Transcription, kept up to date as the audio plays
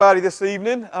Everybody this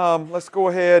evening, let's go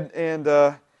ahead and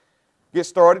get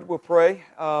started. We'll pray,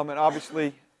 and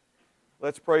obviously,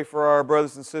 let's pray for our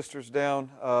brothers and sisters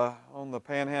down on the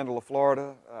panhandle of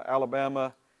Florida,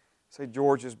 Alabama. Say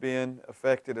Georgia's being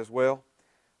affected as well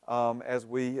as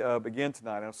we begin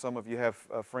tonight. I know some of you have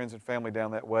friends and family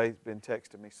down that way. It's been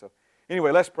texting me. So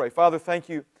anyway, let's pray. Father, thank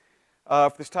you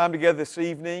for this time together this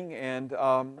evening, and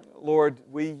Lord,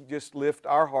 we just lift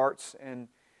our hearts and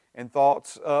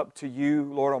thoughts up to you,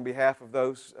 Lord, on behalf of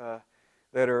those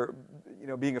that are,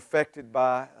 being affected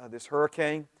by this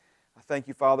hurricane. I thank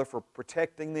you, Father, for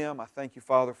protecting them. I thank you,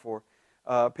 Father, for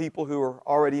people who are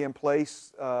already in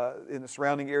place in the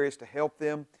surrounding areas to help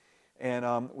them.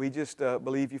 And we just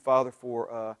believe you, Father,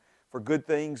 for good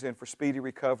things and for speedy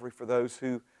recovery for those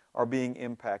who are being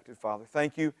impacted, Father.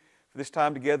 Thank you for this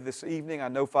time together this evening. I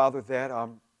know, Father, that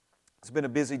it's been a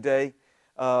busy day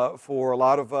for a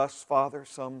lot of us, Father.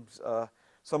 Some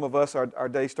of us, our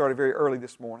day started very early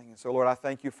this morning. And so, Lord, I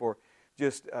thank you for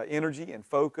just energy and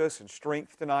focus and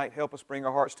strength tonight. Help us bring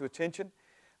our hearts to attention.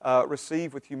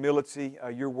 Receive with humility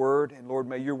your word. And, Lord,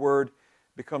 may your word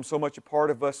become so much a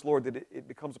part of us, Lord, that it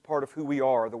becomes a part of who we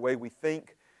are, the way we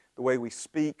think, the way we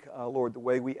speak, Lord, the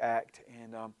way we act.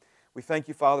 And we thank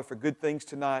you, Father, for good things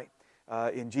tonight.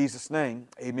 In Jesus' name,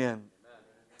 amen.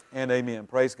 And amen.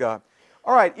 Praise God.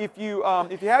 All right, if you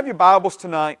have your Bibles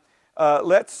tonight,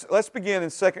 let's begin in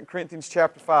 2 Corinthians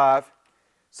chapter 5.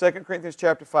 2 Corinthians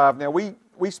chapter 5. Now,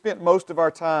 we spent most of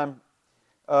our time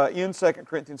in 2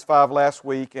 Corinthians 5 last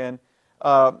week, and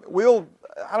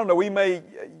we may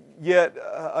yet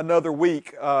another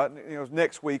week,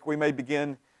 next week, we may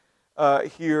begin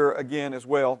here again as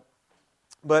well.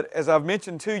 But as I've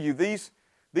mentioned to you, these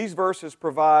verses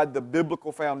provide the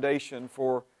biblical foundation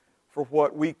for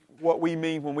what we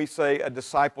mean when we say a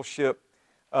discipleship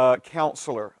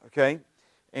counselor, okay?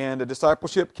 And a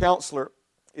discipleship counselor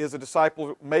is a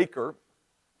disciple maker,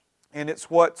 and it's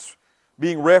what's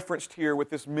being referenced here with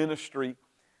this ministry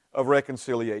of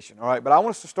reconciliation, all right? But I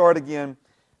want us to start again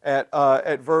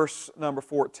at verse number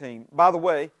 14. By the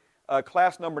way,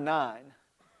 class number 9,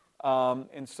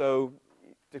 and so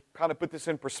to kind of put this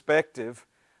in perspective,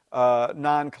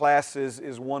 9 classes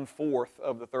is 1/4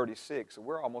 of the 36, so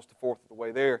we're almost a fourth of the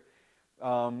way there.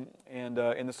 And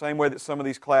in the same way that some of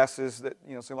these classes that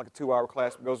seem like a 2-hour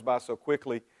class goes by so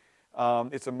quickly,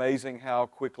 it's amazing how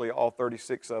quickly all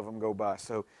 36 of them go by.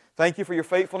 So thank you for your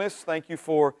faithfulness. Thank you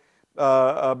for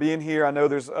being here. I know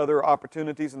there's other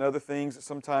opportunities and other things that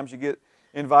sometimes you get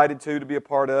invited to be a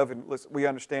part of, and we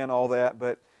understand all that.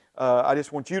 But I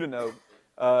just want you to know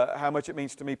how much it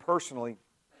means to me personally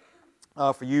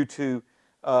for you to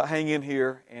hang in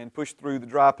here and push through the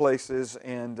dry places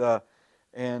and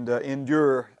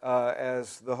endure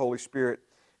as the Holy Spirit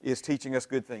is teaching us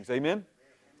good things. Amen?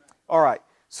 All right.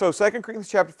 So 2 Corinthians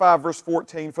chapter 5, verse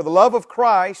 14. For the love of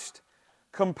Christ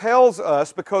compels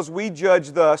us, because we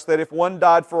judge thus, that if one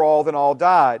died for all, then all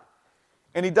died.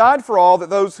 And He died for all, that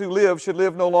those who live should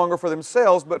live no longer for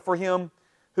themselves, but for Him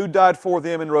who died for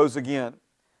them and rose again.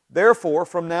 Therefore,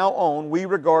 from now on, we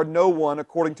regard no one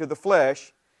according to the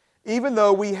flesh. Even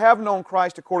though we have known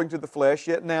Christ according to the flesh,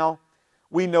 yet now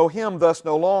we know Him thus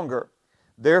no longer.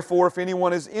 Therefore, if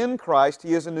anyone is in Christ,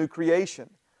 he is a new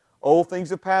creation. Old things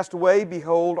have passed away.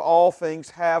 Behold, all things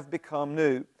have become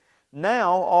new.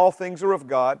 Now all things are of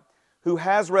God, who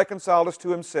has reconciled us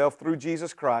to Himself through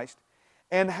Jesus Christ,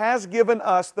 and has given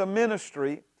us the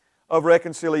ministry of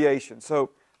reconciliation.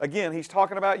 So, again, he's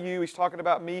talking about you. He's talking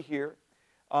about me here.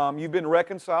 You've been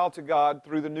reconciled to God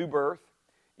through the new birth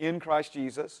in Christ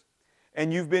Jesus,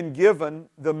 and you've been given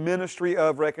the ministry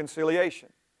of reconciliation.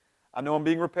 I know I'm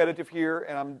being repetitive here,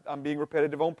 and I'm being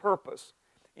repetitive on purpose.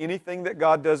 Anything that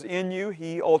God does in you,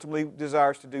 He ultimately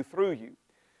desires to do through you.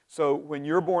 So when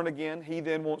you're born again, He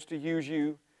then wants to use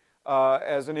you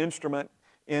as an instrument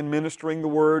in ministering the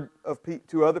Word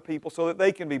to other people so that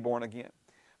they can be born again.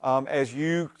 As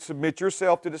you submit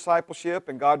yourself to discipleship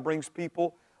and God brings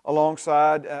people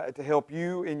alongside to help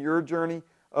you in your journey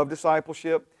of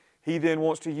discipleship, He then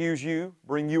wants to use you,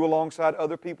 bring you alongside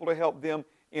other people to help them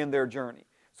in their journey.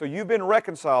 So you've been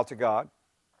reconciled to God.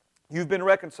 You've been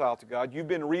reconciled to God. You've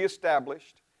been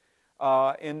reestablished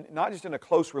in not just in a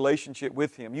close relationship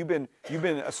with Him. You've been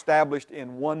established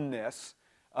in oneness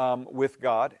with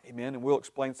God. Amen. And we'll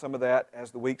explain some of that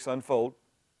as the weeks unfold.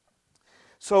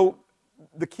 So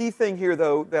the key thing here,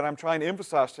 though, that I'm trying to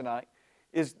emphasize tonight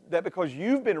is that because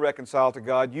you've been reconciled to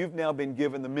God, you've now been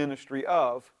given the ministry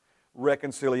of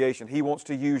reconciliation. He wants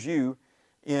to use you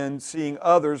in seeing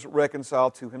others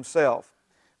reconciled to Himself.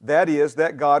 That is,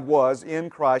 that God was in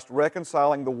Christ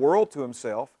reconciling the world to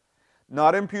Himself,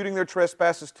 not imputing their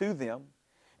trespasses to them,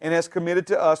 and has committed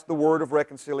to us the word of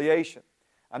reconciliation.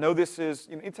 I know this is,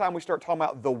 anytime we start talking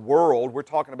about the world, we're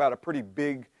talking about a pretty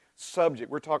big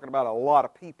subject. We're talking about a lot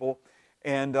of people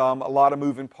and a lot of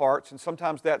moving parts, and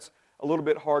sometimes that's a little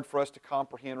bit hard for us to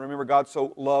comprehend. Remember, God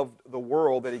so loved the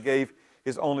world that He gave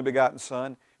His only begotten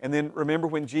Son. And then remember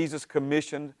when Jesus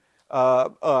commissioned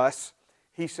us,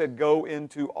 He said, go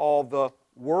into all the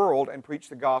world and preach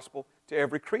the gospel to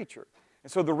every creature.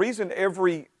 And so the reason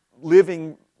every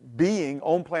living being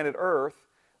on planet Earth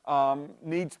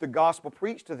needs the gospel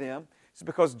preached to them is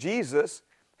because Jesus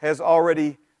has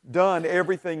already done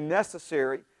everything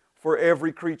necessary for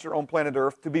every creature on planet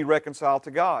Earth to be reconciled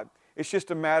to God. It's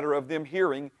just a matter of them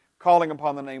hearing, calling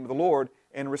upon the name of the Lord,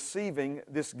 and receiving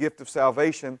this gift of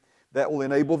salvation that will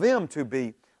enable them to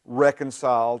be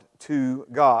reconciled to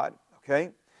God.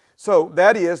 Okay? So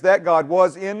that is, that God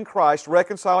was in Christ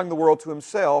reconciling the world to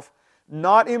Himself,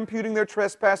 not imputing their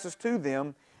trespasses to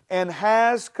them, and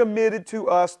has committed to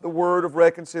us the word of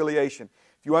reconciliation.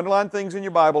 If you underline things in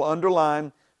your Bible,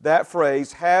 underline that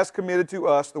phrase, has committed to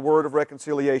us the word of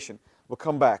reconciliation. We'll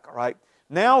come back, all right?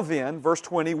 Now then, verse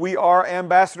 20, we are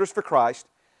ambassadors for Christ,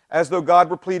 as though God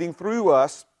were pleading through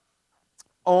us,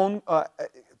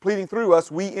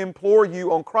 we implore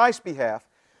you on Christ's behalf,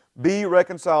 be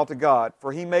reconciled to God.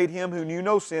 For He made Him who knew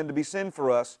no sin to be sin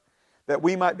for us, that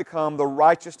we might become the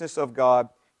righteousness of God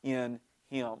in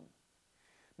Him.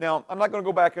 Now, I'm not going to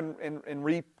go back and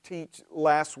re-teach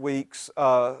last week's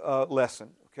lesson,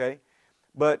 okay?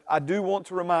 But I do want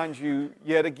to remind you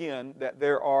yet again that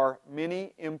there are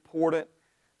many important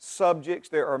subjects,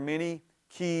 there are many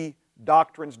key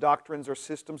doctrines or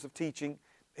systems of teaching,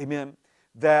 amen,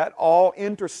 that all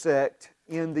intersect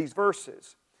in these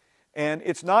verses. And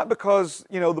it's not because,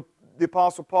 the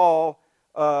Apostle Paul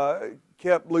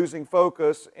kept losing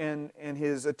focus and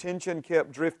his attention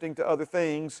kept drifting to other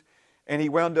things and he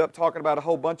wound up talking about a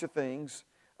whole bunch of things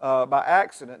by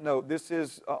accident. No, this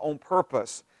is on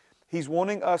purpose. He's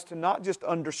wanting us to not just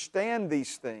understand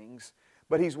these things,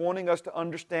 but he's wanting us to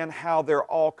understand how they're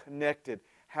all connected,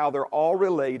 how they're all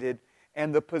related,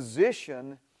 and the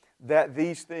position that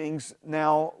these things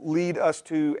now lead us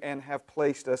to and have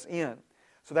placed us in.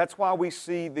 So that's why we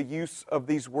see the use of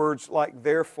these words like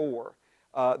therefore,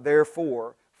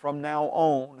 from now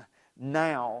on,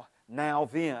 now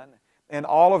then, and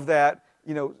all of that,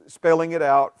 spelling it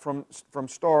out from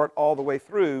start all the way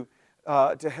through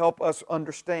to help us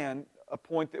understand a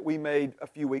point that we made a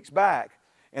few weeks back,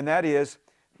 and that is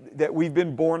that we've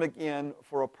been born again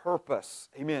for a purpose.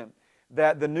 Amen.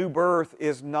 That the new birth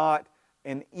is not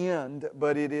an end,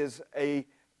 but it is a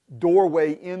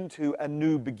doorway into a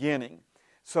new beginning.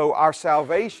 So our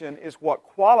salvation is what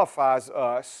qualifies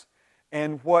us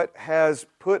and what has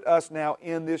put us now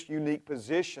in this unique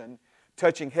position,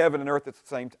 touching heaven and earth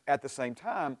at the same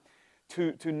time,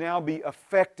 to now be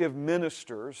effective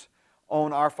ministers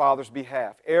on our Father's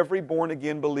behalf. Every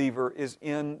born-again believer is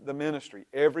in the ministry.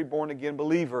 Every born-again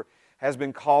believer has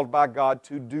been called by God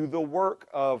to do the work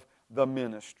of the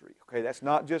ministry. Okay, that's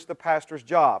not just the pastor's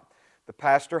job. The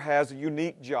pastor has a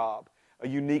unique job, a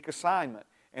unique assignment.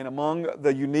 And among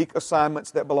the unique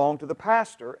assignments that belong to the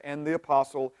pastor and the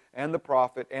apostle and the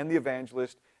prophet and the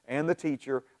evangelist and the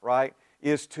teacher, right,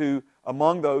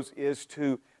 among those is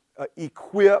to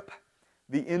equip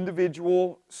the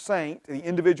individual saint, the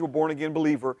individual born-again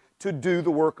believer, to do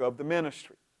the work of the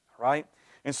ministry, right?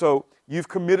 And so you've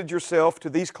committed yourself to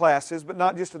these classes, but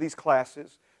not just to these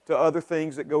classes, to other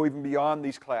things that go even beyond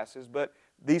these classes, but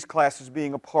these classes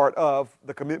being a part of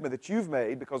the commitment that you've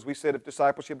made, because we said if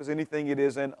discipleship is anything, it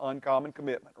is an uncommon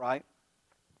commitment, right?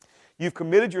 You've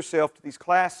committed yourself to these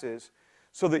classes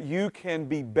so that you can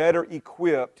be better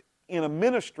equipped in a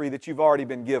ministry that you've already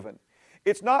been given.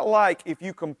 It's not like if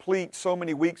you complete so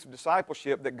many weeks of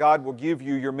discipleship that God will give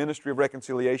you your ministry of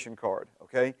reconciliation card,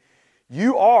 okay?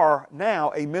 You are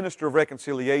now a minister of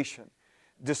reconciliation.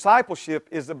 Discipleship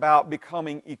is about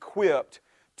becoming equipped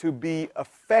to be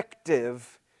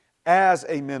effective as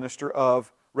a minister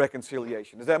of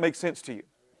reconciliation. Does that make sense to you?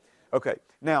 Okay.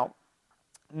 Now,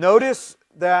 notice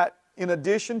that in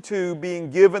addition to being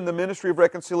given the ministry of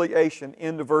reconciliation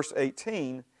into verse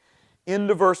 18,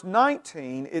 into verse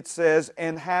 19 it says,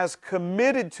 and has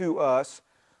committed to us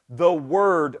the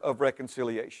word of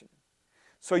reconciliation.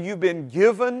 So you've been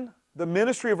given the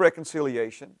ministry of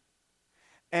reconciliation,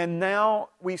 and now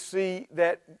we see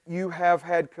that you have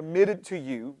had committed to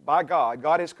you, by God,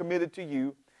 God has committed to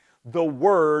you the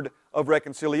word of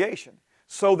reconciliation.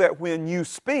 So that when you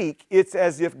speak, it's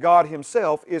as if God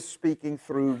Himself is speaking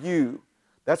through you.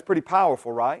 That's pretty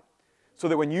powerful, right? So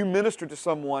that when you minister to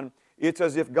someone, it's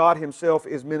as if God Himself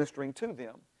is ministering to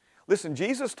them. Listen,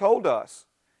 Jesus told us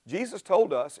Jesus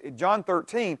told us in John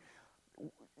 13,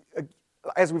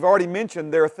 as we've already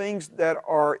mentioned, there are things that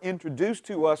are introduced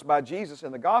to us by Jesus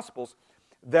in the Gospels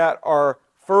that are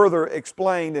further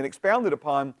explained and expounded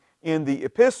upon in the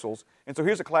epistles. And so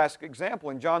here's a classic example.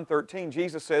 In John 13,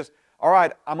 Jesus says, all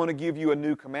right, I'm going to give you a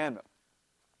new commandment.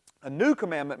 A new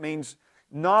commandment means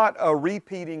not a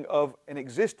repeating of an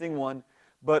existing one,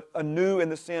 but a new in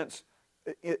the sense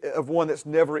of one that's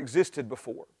never existed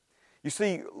before. You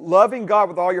see, loving God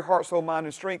with all your heart, soul, mind,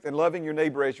 and strength, and loving your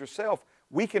neighbor as yourself,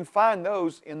 we can find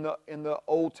those in the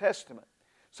Old Testament.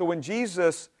 So when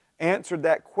Jesus answered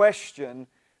that question,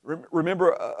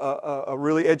 remember a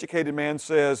really educated man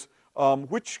says,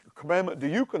 which commandment do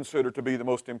you consider to be the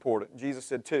most important? And Jesus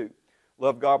said 2.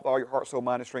 Love God with all your heart, soul,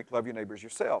 mind, and strength. Love your neighbor as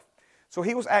yourself. So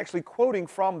he was actually quoting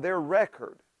from their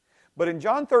record. But in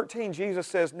John 13, Jesus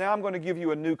says, now I'm going to give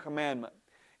you a new commandment.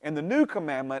 And the new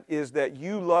commandment is that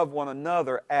you love one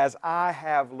another as I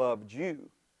have loved you.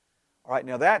 All right,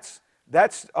 now that's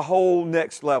a whole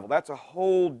next level. That's a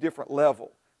whole different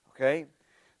level, okay?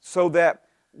 So that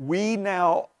we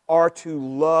now are to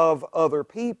love other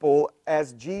people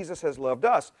as Jesus has loved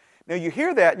us. Now you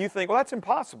hear that and you think, well, that's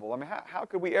impossible. I mean, how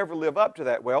could we ever live up to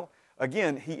that? Well,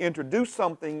 again, he introduced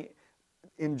something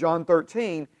in John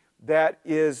 13 that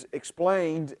is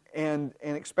explained and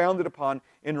expounded upon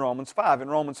in Romans 5. In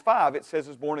Romans 5, it says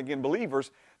as born-again believers,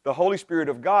 the Holy Spirit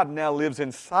of God now lives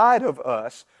inside of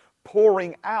us,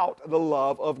 pouring out the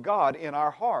love of God in our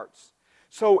hearts.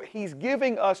 So He's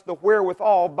giving us the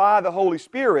wherewithal by the Holy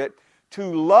Spirit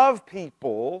to love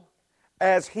people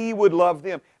as He would love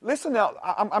them. Listen now,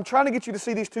 I'm trying to get you to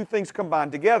see these two things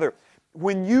combined together.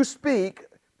 When you speak,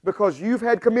 because you've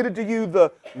had committed to you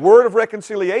the word of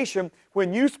reconciliation,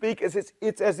 when you speak,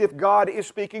 it's as if God is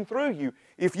speaking through you.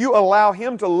 If you allow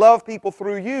Him to love people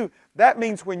through you, that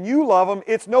means when you love them,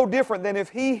 it's no different than if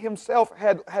He Himself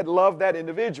had loved that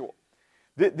individual.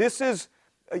 This is,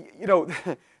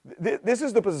 this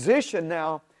is the position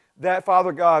now that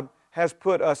Father God has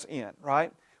put us in,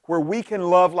 right? Where we can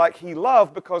love like He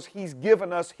loved because He's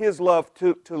given us His love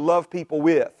to love people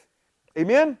with.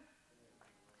 Amen?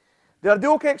 Did I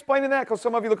do okay explaining that? Because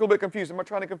some of you look a little bit confused. Am I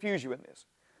trying to confuse you in this?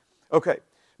 Okay.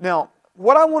 Now,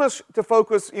 what I want us to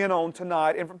focus in on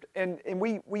tonight, and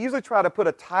we usually try to put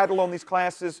a title on these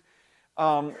classes.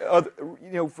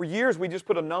 For years we just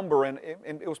put a number, and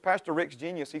it was Pastor Rick's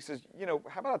genius. He says,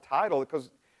 how about a title? Because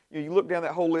you look down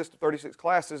that whole list of 36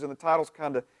 classes, and the titles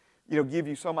kind of, give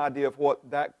you some idea of what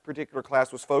that particular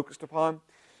class was focused upon.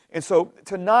 And so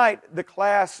tonight the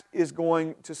class is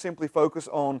going to simply focus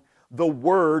on the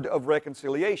word of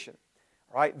reconciliation,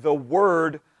 right? The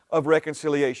word of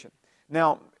reconciliation.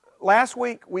 Now, last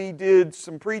week we did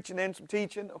some preaching and some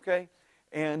teaching, okay?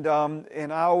 And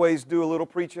I always do a little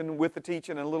preaching with the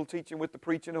teaching and a little teaching with the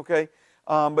preaching, okay?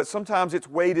 But sometimes it's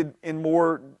weighted in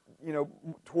more,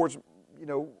 towards,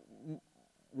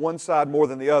 one side more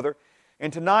than the other.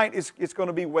 And tonight it's going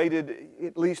to be weighted,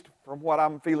 at least from what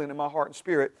I'm feeling in my heart and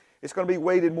spirit, it's going to be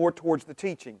weighted more towards the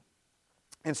teaching.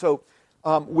 And so,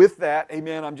 with that,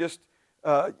 amen, I'm just,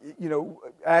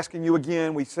 asking you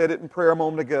again, we said it in prayer a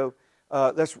moment ago,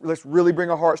 let's really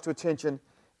bring our hearts to attention,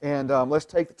 and let's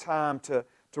take the time to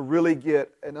really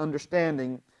get an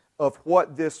understanding of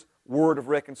what this word of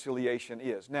reconciliation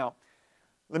is. Now,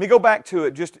 let me go back to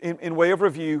it just in way of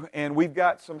review, and we've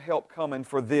got some help coming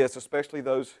for this, especially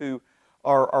those who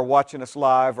are watching us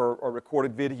live or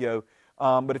recorded video.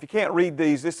 But if you can't read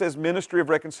these, this says Ministry of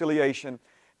Reconciliation.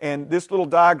 And this little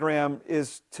diagram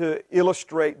is to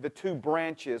illustrate the two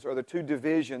branches or the two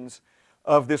divisions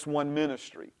of this one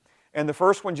ministry. And the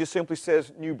first one just simply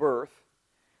says new birth.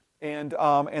 And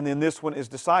then this one is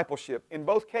discipleship. In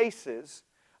both cases,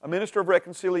 a minister of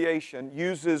reconciliation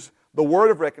uses the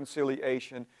word of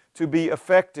reconciliation to be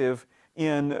effective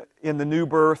in the new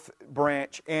birth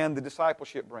branch and the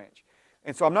discipleship branch.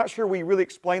 And so I'm not sure we really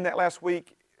explained that last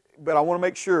week, but I want to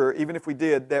make sure, even if we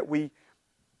did, that we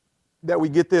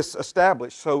get this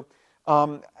established. So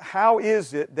how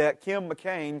is it that Kim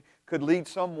McCain could lead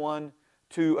someone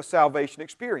to a salvation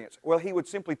experience? Well, he would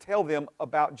simply tell them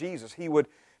about Jesus. He would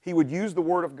use the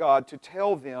Word of God to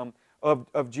tell them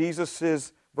of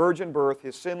Jesus' virgin birth,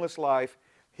 His sinless life,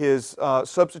 His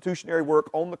substitutionary work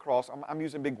on the cross. I'm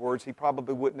using big words. He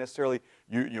probably wouldn't necessarily,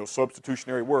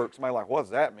 substitutionary work. Somebody like, what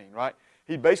does that mean, right?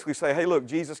 He'd basically say, hey, look,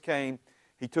 Jesus came.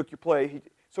 He took your place.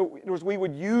 So in other words, we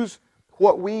would use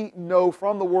what we know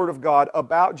from the Word of God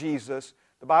about Jesus.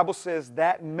 The Bible says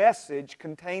that message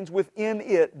contains within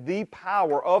it the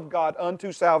power of God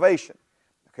unto salvation.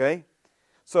 Okay?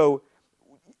 So,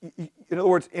 in other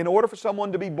words, in order for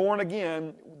someone to be born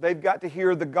again, they've got to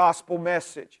hear the gospel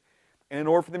message. And in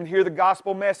order for them to hear the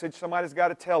gospel message, somebody's got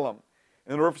to tell them.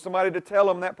 And in order for somebody to tell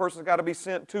them, that person's got to be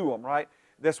sent to them, right?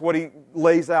 That's what he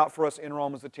lays out for us in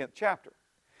Romans the 10th chapter.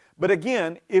 But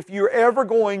again, if you're ever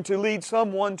going to lead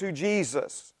someone to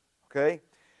Jesus, okay,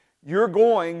 you're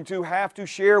going to have to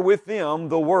share with them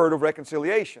the word of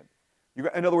reconciliation.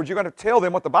 In other words, you're going to tell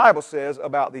them what the Bible says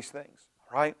about these things,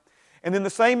 right? And then the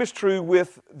same is true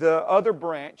with the other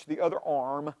branch, the other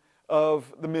arm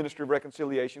of the ministry of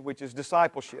reconciliation, which is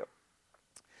discipleship.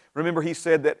 Remember, he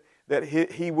said that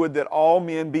he would that all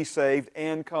men be saved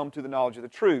and come to the knowledge of the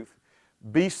truth.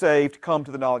 Be saved, come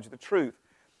to the knowledge of the truth.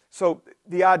 So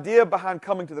the idea behind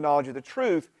coming to the knowledge of the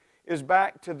truth is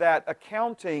back to that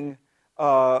accounting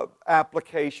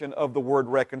application of the word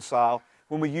reconcile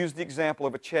when we use the example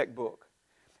of a checkbook.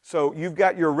 So you've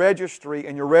got your registry,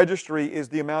 and your registry is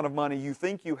the amount of money you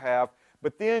think you have,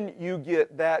 but then you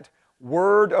get that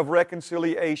word of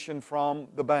reconciliation from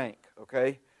the bank,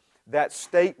 okay? That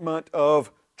statement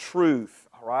of truth,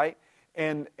 all right?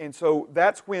 And so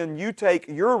that's when you take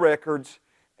your records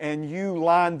and you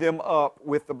line them up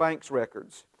with the bank's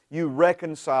records. You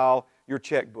reconcile your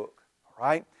checkbook, all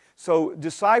right? So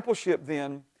discipleship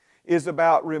then is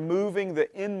about removing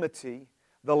the enmity,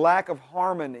 the lack of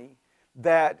harmony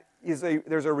that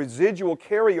there's a residual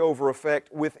carryover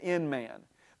effect within man.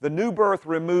 The new birth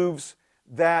removes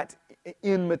that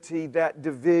enmity, that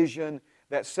division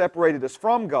that separated us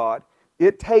from God.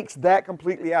 It takes that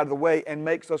completely out of the way and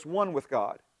makes us one with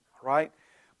God, right?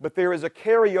 But there is a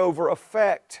carryover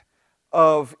effect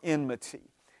of enmity,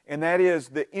 and that is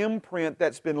the imprint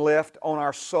that's been left on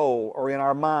our soul or in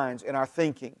our minds, in our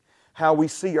thinking, how we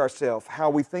see ourselves, how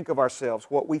we think of ourselves,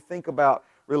 what we think about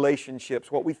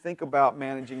relationships, what we think about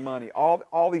managing money,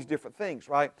 all these different things,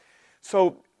 right?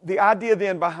 So the idea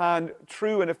then behind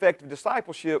true and effective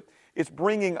discipleship is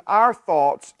bringing our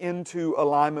thoughts into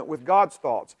alignment with God's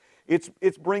thoughts.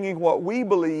 It's bringing what we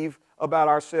believe about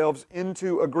ourselves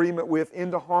into agreement with,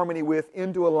 into harmony with,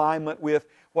 into alignment with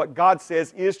what God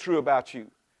says is true about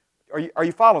you. Are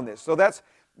you following this? So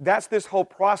that's this whole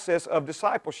process of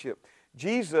discipleship.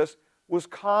 Jesus was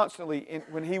constantly,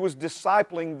 when He was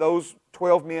discipling those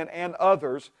 12 men and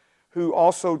others who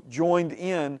also joined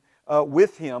in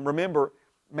with Him. Remember,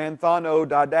 manthano,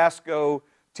 didasko,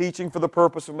 teaching for the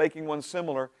purpose of making one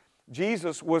similar.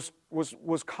 Jesus was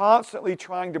constantly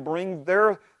trying to bring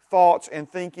their thoughts and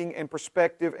thinking and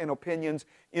perspective and opinions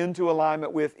into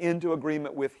alignment with, into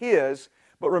agreement with His.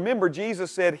 But remember,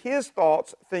 Jesus said His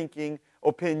thoughts, thinking,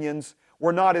 opinions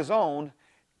were not His own.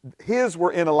 His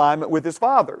were in alignment with His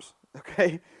Father's.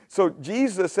 Okay? So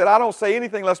Jesus said, I don't say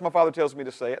anything unless my Father tells me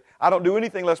to say it. I don't do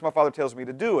anything unless my Father tells me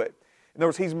to do it. In other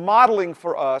words, He's modeling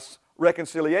for us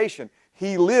reconciliation.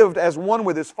 He lived as one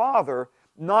with His Father,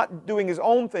 not doing His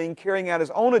own thing, carrying out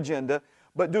His own agenda,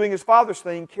 but doing His Father's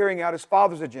thing, carrying out His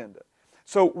Father's agenda.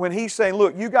 So when He's saying,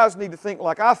 look, you guys need to think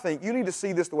like I think, you need to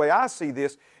see this the way I see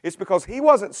this, it's because He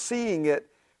wasn't seeing it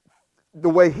the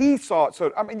way He saw it.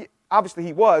 So, I mean, obviously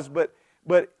He was, but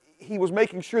He was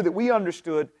making sure that we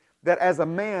understood that as a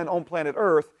man on planet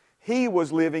Earth, He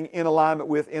was living in alignment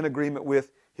with, in agreement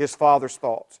with His Father's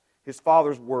thoughts, His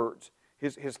Father's words,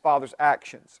 His Father's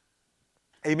actions.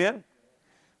 Amen?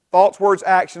 Thoughts, words,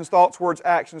 actions, thoughts, words,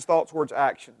 actions, thoughts, words,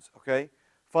 actions. Okay?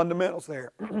 Fundamentals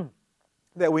there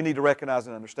that we need to recognize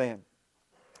and understand.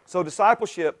 So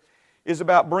discipleship is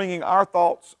about bringing our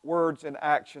thoughts, words, and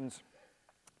actions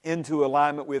into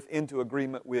alignment with, into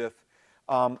agreement with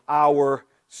our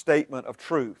statement of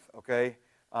truth, okay?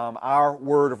 Our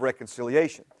word of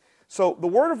reconciliation. So the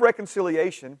word of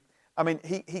reconciliation, I mean,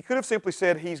 he could have simply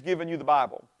said He's given you the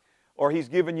Bible or He's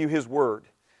given you His Word.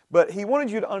 But He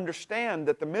wanted you to understand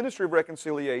that the ministry of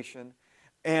reconciliation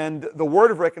and the word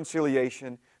of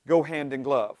reconciliation go hand in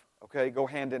glove, okay? Go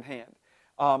hand in hand.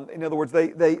 In other words,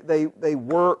 they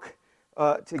work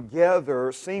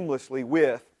together seamlessly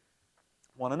with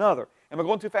one another. Am I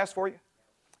going too fast for you?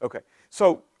 Okay.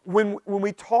 So when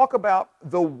we talk about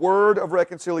the word of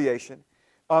reconciliation,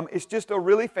 it's just a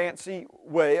really fancy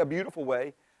way, a beautiful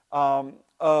way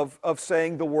of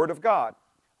saying the Word of God,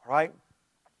 right?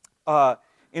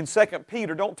 In 2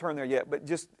 Peter, don't turn there yet, but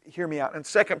just hear me out. In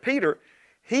 2 Peter,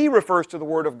 he refers to the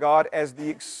Word of God as the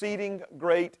exceeding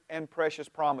great and precious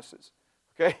promises.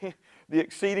 Okay? The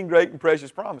exceeding great and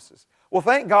precious promises. Well,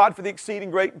 thank God for the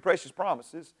exceeding great and precious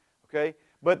promises. Okay?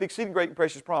 But the exceeding great and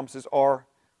precious promises are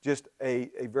just a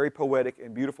very poetic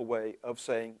and beautiful way of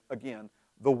saying, again,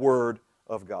 the Word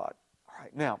of God. All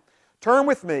right, now, turn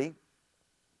with me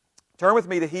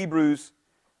to Hebrews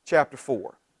chapter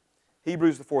 4.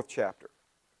 Hebrews, the 4th chapter.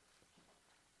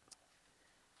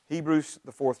 Hebrews,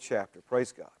 the 4th chapter.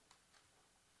 Praise God.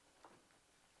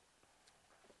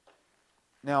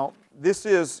 Now, this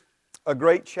is a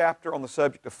great chapter on the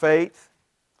subject of faith.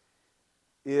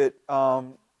 It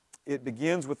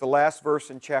begins with the last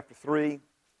verse in chapter 3,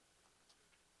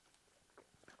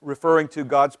 referring to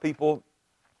God's people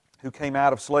who came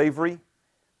out of slavery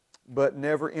but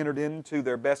never entered into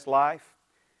their best life.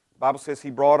 The Bible says He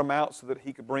brought them out so that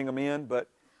He could bring them in, but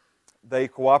they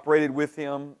cooperated with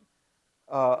Him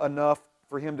enough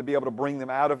for Him to be able to bring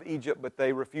them out of Egypt, but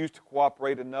they refused to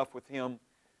cooperate enough with Him,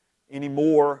 any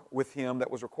more with Him that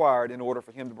was required in order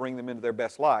for Him to bring them into their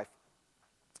best life.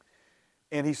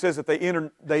 And He says that they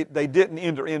didn't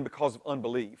enter in because of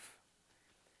unbelief.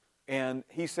 And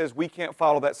He says we can't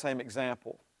follow that same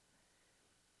example,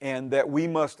 and that we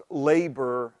must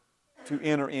labor to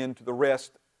enter into the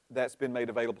rest that's been made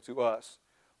available to us.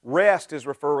 Rest is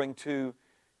referring to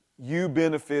you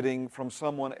benefiting from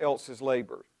someone else's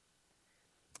labor.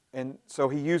 And so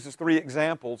He uses 3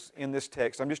 examples in this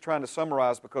text. I'm just trying to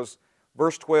summarize because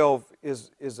verse 12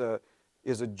 is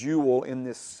a jewel in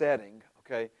this setting,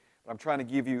 okay? But I'm trying to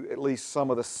give you at least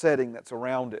some of the setting that's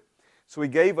around it. So He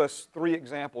gave us 3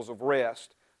 examples of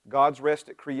rest. God's rest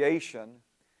at creation,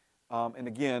 and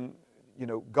again, you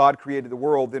know, God created the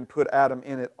world, then put Adam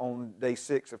in it on day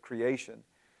 6 of creation,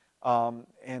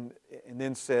 and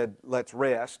then said, let's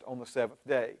rest on the 7th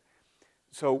day.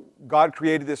 So God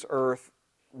created this earth.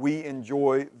 We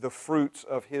enjoy the fruits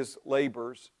of His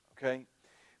labors, okay?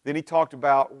 Then He talked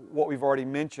about what we've already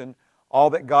mentioned, all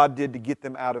that God did to get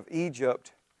them out of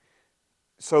Egypt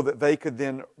so that they could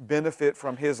then benefit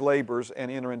from His labors and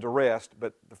enter into rest.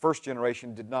 But the first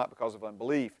generation did not because of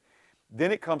unbelief.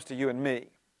 Then it comes to you and me.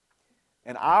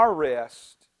 And our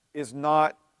rest is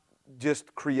not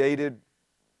just created,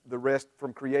 the rest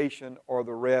from creation or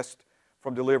the rest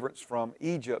from deliverance from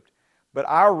Egypt, but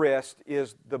our rest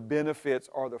is the benefits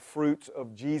or the fruits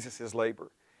of Jesus' labor.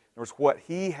 In other words, what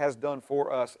He has done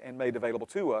for us and made available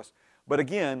to us. But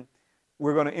again,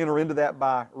 we're going to enter into that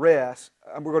by rest.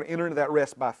 We're going to enter into that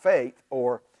rest by faith,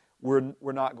 or we're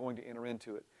not going to enter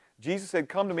into it. Jesus said,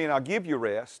 come to me and I'll give you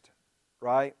rest,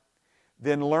 right?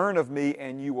 Then learn of me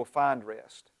and you will find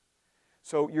rest.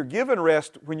 So you're given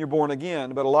rest when you're born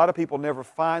again, but a lot of people never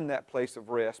find that place of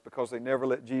rest because they never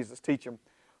let Jesus teach them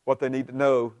what they need to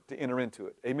know to enter into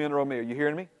it. Amen or amen? Are you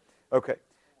hearing me? Okay.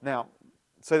 Now,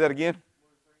 say that again.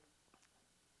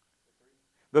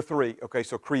 The 3. Okay,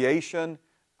 so creation,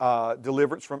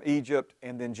 deliverance from Egypt,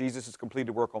 and then Jesus'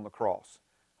 completed work on the cross.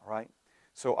 All right?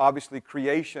 So obviously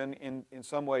creation in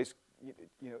some ways,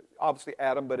 you know, obviously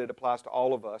Adam, but it applies to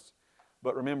all of us.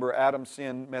 But remember, Adam's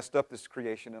sin messed up this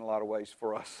creation in a lot of ways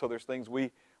for us. So there's things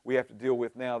we have to deal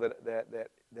with now that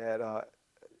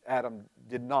Adam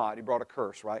did not. He brought a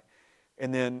curse, right?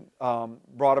 And then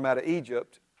brought him out of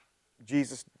Egypt.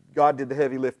 God did the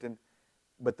heavy lifting,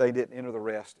 but they didn't enter the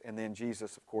rest. And then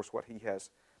Jesus, of course, what He has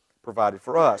provided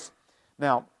for us.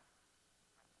 Now,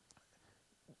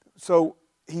 so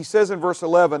He says in verse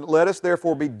 11, let us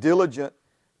therefore be diligent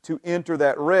to enter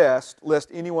that rest, lest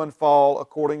anyone fall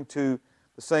according to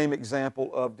the same example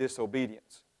of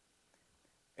disobedience.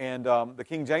 And the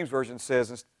King James Version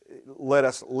says, let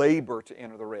us labor to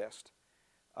enter the rest.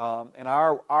 And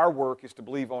our work is to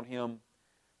believe on Him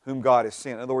whom God has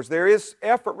sent. In other words, there is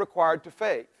effort required to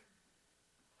faith.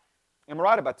 Am I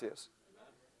right about this?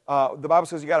 The Bible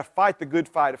says you got to fight the good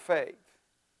fight of faith.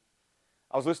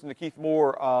 I was listening to Keith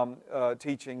Moore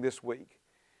teaching this week.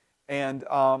 And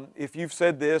if you've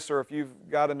said this, or if you've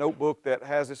got a notebook that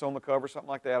has this on the cover, something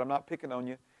like that, I'm not picking on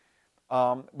you.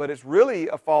 But it's really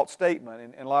a false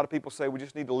statement. And a lot of people say we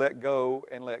just need to let go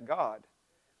and let God.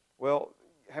 Well,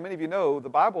 how many of you know the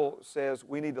Bible says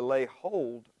we need to lay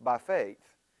hold by faith?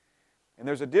 And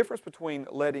there's a difference between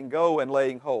letting go and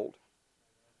laying hold.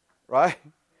 Right?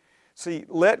 See,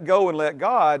 let go and let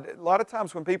God, a lot of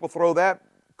times when people throw that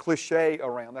cliche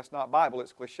around, that's not Bible,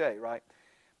 it's cliche, right?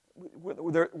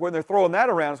 When they're throwing that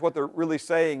around, what they're really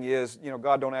saying is, you know,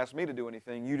 God, don't ask me to do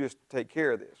anything. You just take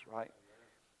care of this, right?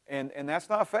 And that's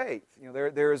not faith. You know,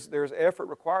 there's effort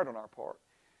required on our part,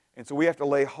 and so we have to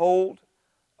lay hold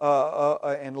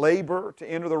and labor to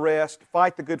enter the rest,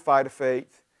 fight the good fight of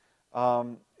faith,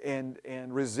 and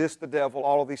resist the devil.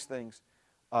 All of these things,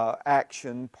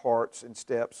 action parts and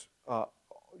steps,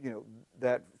 you know,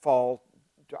 that fall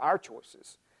to our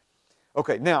choices.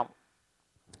 Okay, now.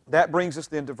 That brings us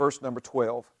then to verse number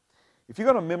 12. If you're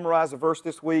going to memorize a verse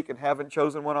this week and haven't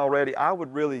chosen one already, I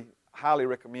would really highly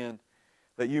recommend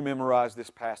that you memorize this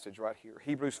passage right here,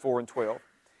 Hebrews 4:12.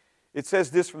 It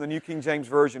says this from the New King James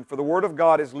Version, for the Word of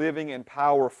God is living and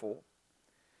powerful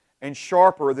and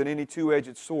sharper than any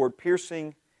two-edged sword,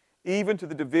 piercing even to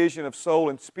the division of soul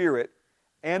and spirit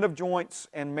and of joints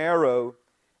and marrow,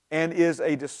 and is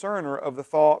a discerner of the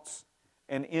thoughts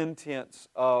and intents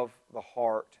of the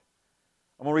heart.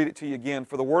 I'm going to read it to you again.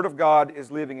 For the Word of God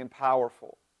is living and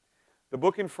powerful. The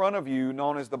book in front of you,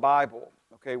 known as the Bible,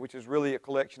 okay, which is really a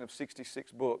collection of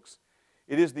 66 books,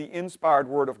 it is the inspired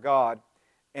Word of God.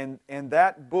 And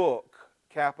that book,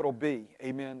 capital B,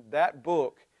 amen, that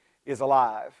book is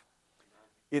alive.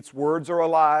 Its words are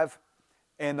alive,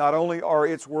 and not only are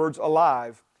its words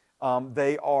alive,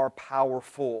 they are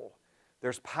powerful.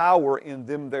 There's power in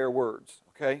them, their words,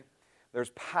 okay? There's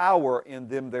power in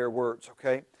them, their words,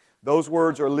 okay? Those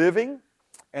words are living,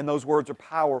 and those words are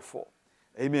powerful.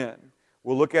 Amen.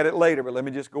 We'll look at it later, but let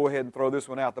me just go ahead and throw this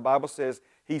one out. The Bible says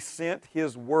He sent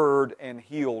His word and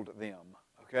healed them,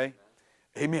 okay?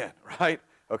 Amen, right?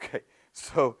 Okay,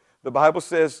 so the Bible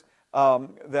says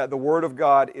that the Word of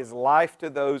God is life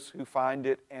to those who find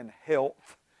it and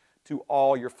health to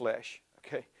all your flesh,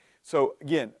 okay? So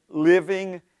again,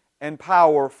 living and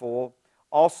powerful.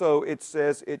 Also, it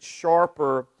says it's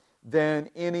sharper than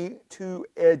any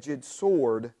two-edged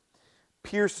sword,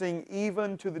 piercing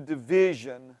even to the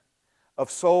division of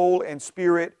soul and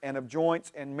spirit and of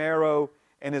joints and marrow,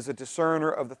 and is a discerner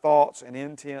of the thoughts and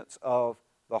intents of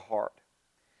the heart.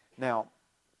 Now,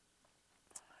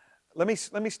 let me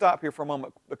stop here for a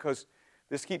moment, because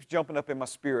this keeps jumping up in my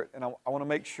spirit, and I want to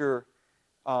make sure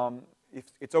if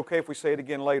it's okay if we say it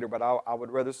again later, but I would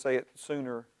rather say it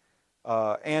sooner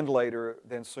and later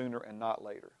than sooner and not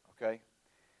later, okay?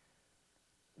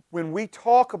 When we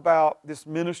talk about this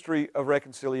ministry of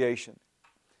reconciliation,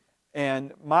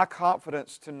 and my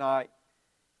confidence tonight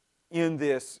in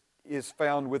this is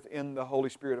found within the Holy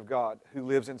Spirit of God who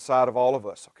lives inside of all of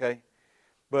us, okay?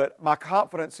 But my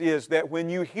confidence is that when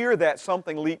you hear that,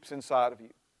 something leaps inside of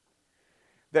you.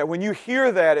 That when you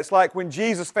hear that, it's like when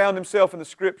Jesus found Himself in the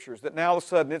Scriptures, that now all of a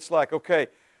sudden it's like, okay,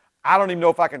 I don't even know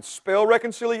if I can spell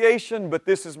reconciliation, but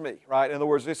this is me, right? In other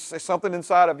words, it's something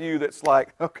inside of you that's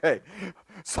like, okay,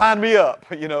 sign me up,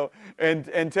 you know,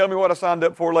 and tell me what I signed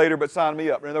up for later, but sign me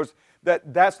up. In other words,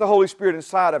 that's the Holy Spirit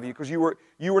inside of you, because you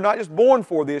were not just born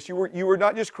for this, you were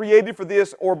not just created for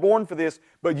this or born for this,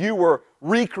 but you were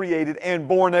recreated and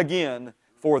born again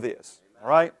for this, all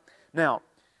right? Now,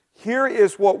 here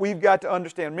is what we've got to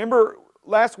understand. Remember,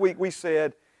 last week we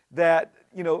said that,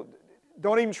 you know,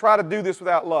 don't even try to do this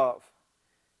without love.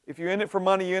 If you're in it for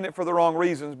money, you're in it for the wrong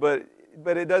reasons, but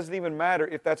it doesn't even matter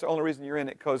if that's the only reason you're in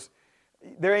it, because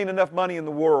there ain't enough money in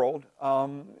the world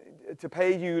to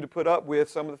pay you to put up with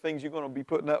some of the things you're going to be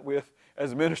putting up with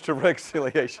as a minister of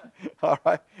reconciliation. All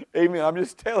right? Amen. I'm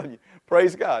just telling you.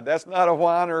 Praise God. That's not a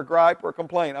whine or a gripe or a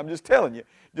complaint. I'm just telling you.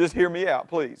 Just hear me out,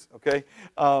 please. Okay?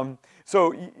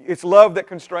 So it's love that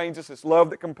constrains us. It's love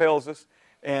that compels us.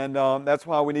 And that's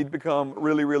why we need to become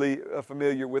really, really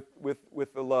familiar with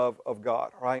the love of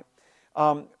God, right?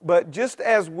 But just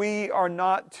as we are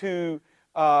not to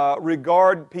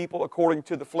regard people according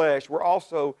to the flesh, we're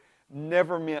also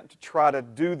never meant to try to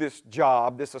do this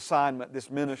job, this assignment, this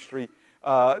ministry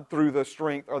through the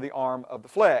strength or the arm of the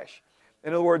flesh.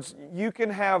 In other words, you can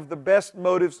have the best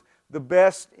motives, the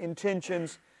best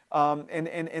intentions,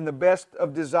 and the best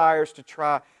of desires to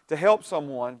try to help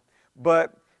someone,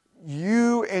 but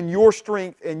you and your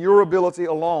strength and your ability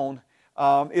alone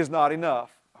is not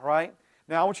enough, all right?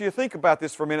 Now, I want you to think about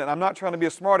this for a minute. I'm not trying to be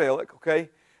a smart aleck, okay?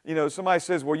 You know, somebody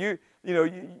says, well,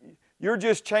 you're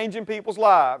just changing people's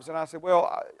lives. And I said,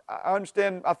 well, I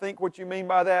understand, I think what you mean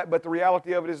by that, but the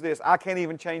reality of it is this. I can't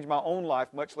even change my own life,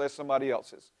 much less somebody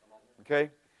else's, okay?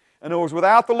 In other words,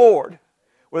 without the Lord,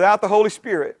 without the Holy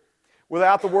Spirit,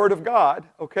 without the Word of God,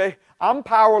 okay, I'm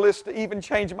powerless to even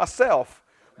change myself,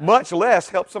 much less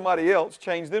help somebody else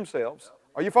change themselves.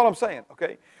 Are you following what I'm saying?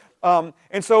 Okay.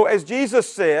 And so as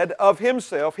Jesus said of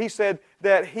Himself, He said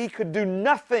that He could do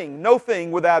nothing, no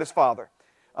thing without His Father.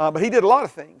 But He did a lot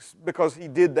of things because He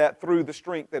did that through the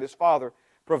strength that His Father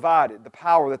provided, the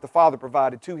power that the Father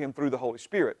provided to Him through the Holy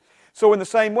Spirit. So in the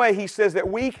same way, He says that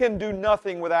we can do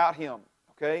nothing without Him.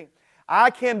 Okay.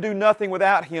 I can do nothing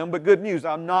without Him, but good news,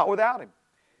 I'm not without Him.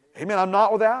 Amen. I'm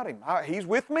not without Him. He's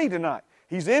with me tonight.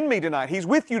 He's in me tonight. He's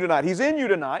with you tonight. He's in you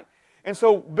tonight. And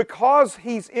so because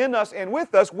He's in us and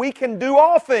with us, we can do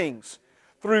all things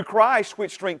through Christ,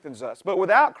 which strengthens us. But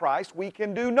without Christ, we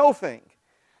can do no thing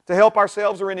to help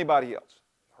ourselves or anybody else.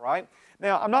 All right?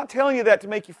 Now, I'm not telling you that to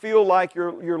make you feel like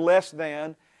you're less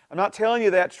than. I'm not telling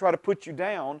you that to try to put you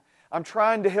down. I'm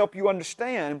trying to help you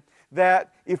understand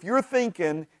that if you're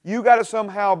thinking you got to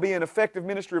somehow be an effective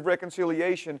ministry of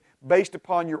reconciliation based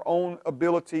upon your own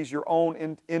abilities, your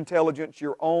own intelligence,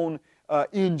 your own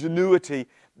ingenuity,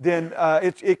 then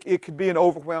it could be an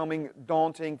overwhelming,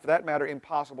 daunting, for that matter,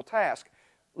 impossible task.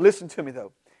 Listen to me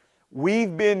though.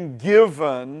 we've been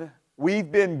given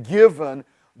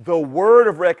the word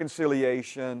of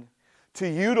reconciliation to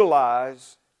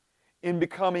utilize in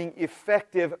becoming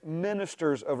effective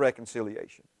ministers of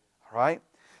reconciliation. All right?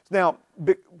 Now,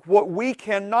 what we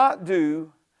cannot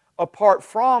do apart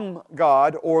from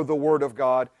God or the Word of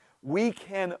God, we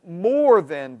can more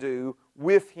than do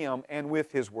with Him and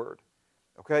with His Word.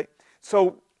 Okay?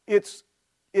 So it's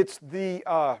the,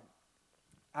 I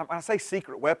say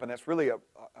secret weapon, that's really an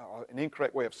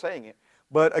incorrect way of saying it.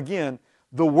 But again,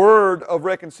 the word of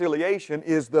reconciliation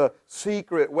is the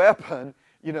secret weapon,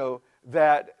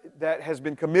 that has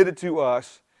been committed to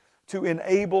us to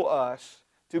enable us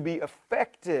to be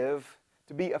effective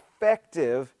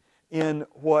in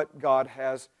what God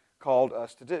has called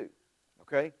us to do.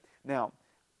 Okay? Now,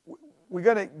 we're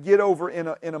going to get over in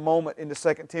a moment into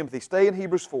 2 Timothy. Stay in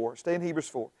Hebrews 4.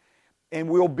 And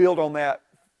we'll build on that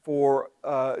for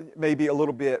maybe a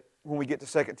little bit when we get to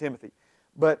 2 Timothy.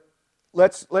 But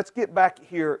let's get back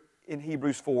here in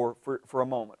Hebrews 4 for a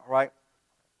moment, all right?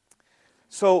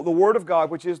 So the Word of God,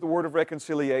 which is the Word of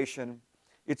reconciliation,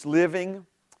 it's living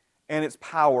and it's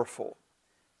powerful.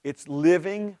 It's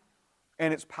living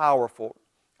and it's powerful.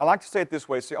 I like to say it this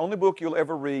way. It's the only book you'll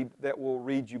ever read that will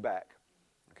read you back,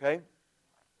 okay?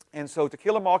 And so To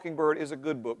Kill a Mockingbird is a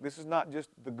good book. This is not just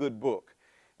the good book.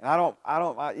 And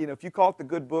if you call it the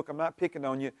good book, I'm not picking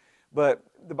on you, but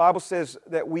the Bible says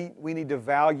that we need to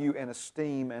value and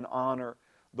esteem and honor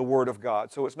the Word of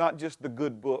God. So it's not just the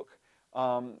good book,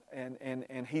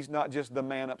 and He's not just the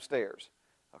man upstairs,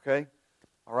 okay?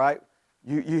 All right?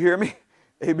 You hear me?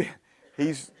 Amen.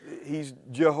 He's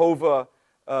Jehovah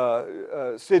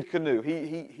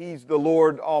Sidkenu. He's the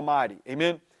Lord Almighty.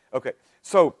 Amen? Okay.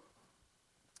 So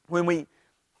when we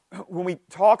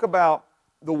talk about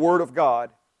the Word of God,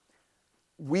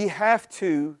 we have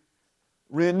to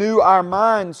renew our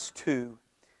minds to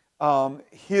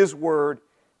His Word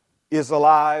is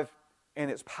alive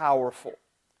and it's powerful.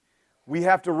 We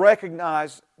have to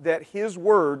recognize that His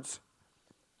words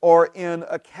are in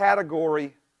a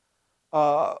category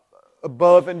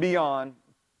above and beyond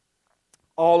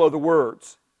all other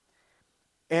words,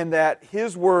 and that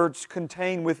His words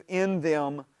contain within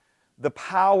them the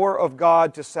power of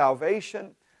God to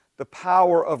salvation, the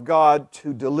power of God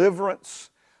to deliverance,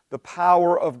 the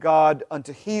power of God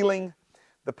unto healing,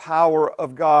 the power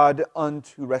of God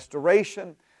unto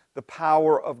restoration, the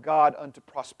power of God unto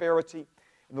prosperity.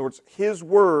 In other words, His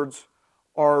words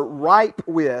are ripe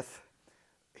with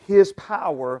His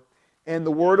power, and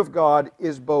the Word of God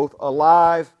is both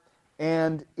alive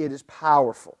and it is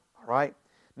powerful. All right?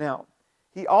 Now,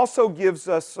 He also gives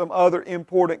us some other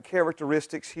important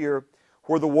characteristics here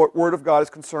where the Word of God is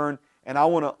concerned, and I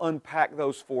want to unpack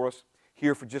those for us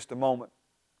here for just a moment.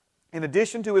 In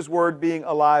addition to His Word being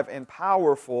alive and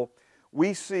powerful,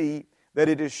 we see that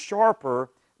it is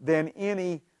sharper than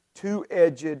any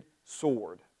two-edged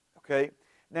sword. Okay?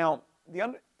 Now,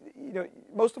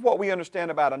 most of what we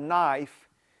understand about a knife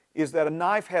is that a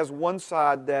knife has one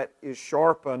side that is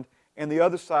sharpened and the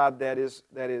other side that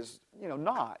is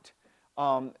not.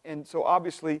 And so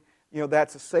obviously,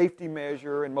 that's a safety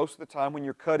measure, and most of the time when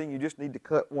you're cutting, you just need to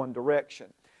cut one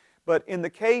direction. But in the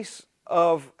case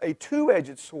of a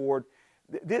two-edged sword,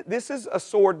 this is a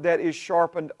sword that is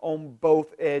sharpened on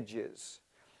both edges,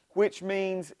 which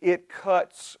means it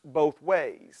cuts both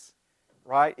ways,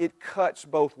 right? It cuts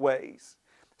both ways.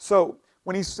 So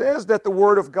when he says that the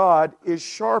Word of God is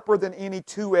sharper than any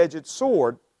two-edged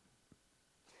sword,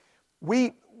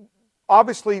 we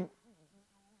obviously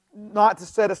not to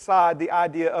set aside the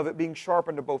idea of it being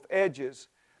sharpened to both edges,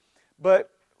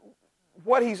 but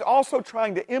what he's also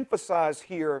trying to emphasize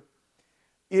here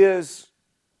is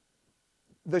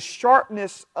the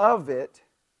sharpness of it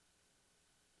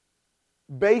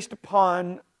based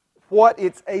upon what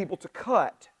it's able to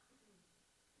cut.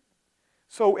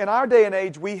 So in our day and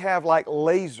age, we have like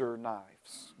laser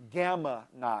knives, gamma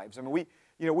knives. I mean,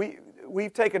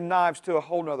 we've taken knives to a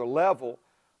whole nother level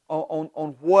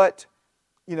on what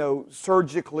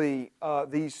surgically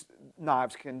these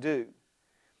knives can do.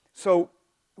 So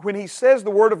when he says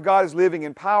the Word of God is living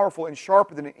and powerful and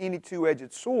sharper than any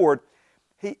two-edged sword,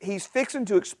 he's fixing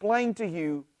to explain to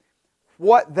you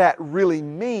what that really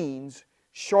means,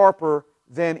 sharper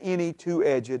than any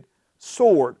two-edged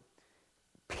sword,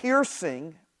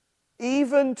 piercing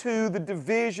even to the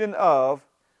division of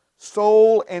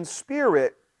soul and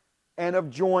spirit and of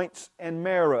joints and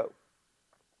marrow.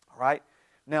 All right?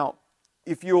 Now,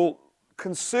 if you'll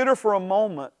consider for a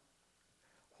moment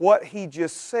what he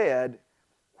just said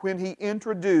when he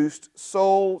introduced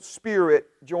soul, spirit,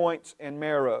 joints, and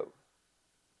marrow.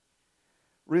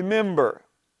 Remember,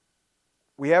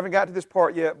 we haven't got to this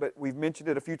part yet, but we've mentioned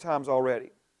it a few times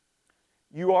already.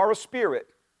 You are a spirit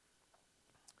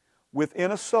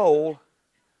within a soul,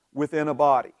 within a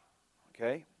body.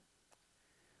 Okay?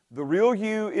 The real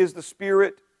you is the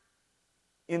spirit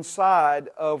inside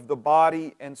of the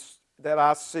body and that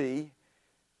I see,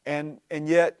 and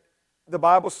yet the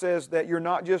Bible says that you're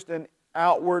not just an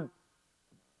outward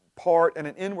part and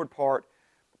an inward part,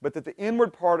 but that the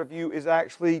inward part of you is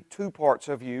actually two parts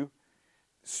of you,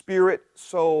 spirit,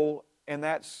 soul, and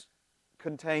that's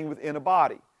contained within a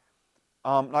body.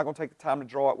 I'm not going to take the time to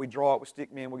draw it. We draw it with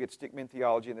stickmen. We'll get stickmen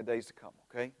theology in the days to come,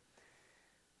 okay?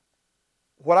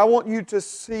 What I want you to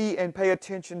see and pay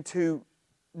attention to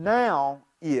now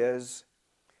is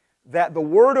that the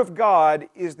Word of God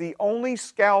is the only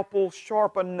scalpel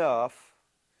sharp enough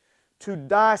to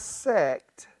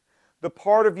dissect the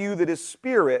part of you that is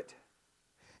spirit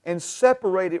and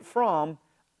separate it from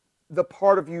the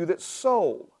part of you that's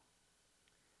soul.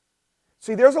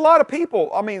 See, there's a lot of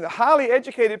people, highly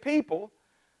educated people,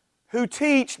 who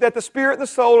teach that the spirit and the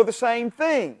soul are the same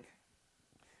thing.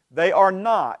 They are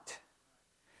not.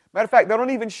 Matter of fact, they don't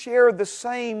even share the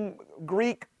same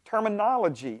Greek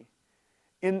terminology.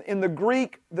 In the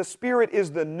Greek, the spirit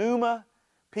is the pneuma,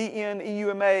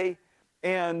 P-N-E-U-M-A,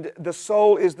 and the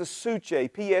soul is the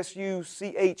psuche,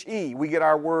 P-S-U-C-H-E. We get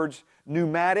our words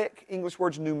pneumatic, English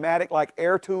words pneumatic, like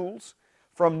air tools,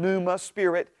 from pneuma,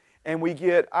 spirit, and we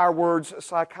get our words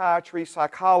psychiatry,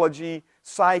 psychology,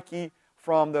 psyche,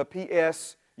 from the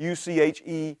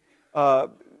P-S-U-C-H-E,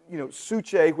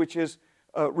 psuche, which is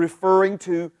referring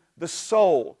to the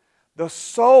soul. The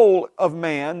soul of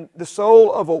man, the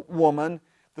soul of a woman,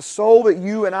 the soul that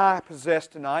you and I possess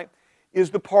tonight is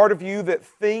the part of you that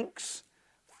thinks,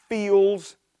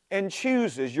 feels, and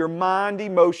chooses. Your mind,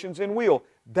 emotions, and will.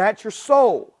 That's your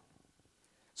soul.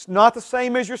 It's not the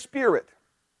same as your spirit.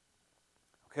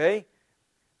 Okay?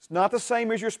 It's not the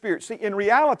same as your spirit. See, in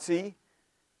reality,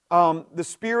 the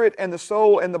spirit and the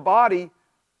soul and the body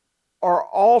are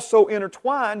also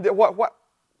intertwined,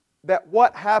 that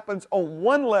what happens on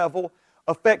one level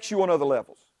affects you on other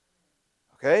levels.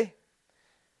 Okay?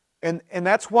 And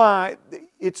that's why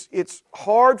it's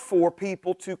hard for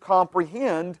people to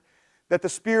comprehend that the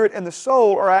spirit and the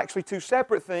soul are actually two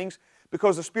separate things,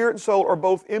 because the spirit and soul are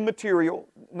both immaterial,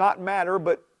 not matter,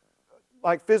 but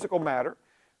like physical matter.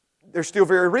 They're still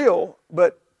very real,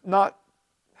 but not...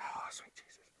 Oh, sweet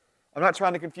Jesus. I'm not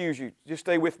trying to confuse you. Just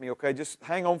stay with me, okay? Just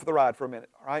hang on for the ride for a minute,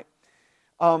 all right?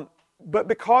 But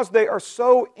because they are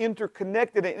so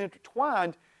interconnected and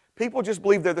intertwined, people just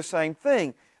believe they're the same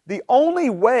thing. The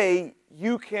only way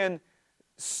you can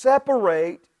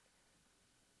separate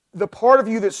the part of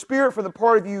you that's spirit from the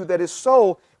part of you that is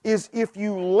soul is if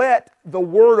you let the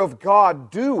Word of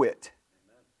God do it.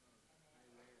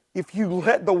 If you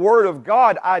let the Word of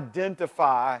God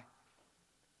identify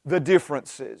the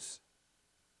differences.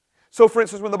 So, for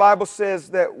instance, when the Bible says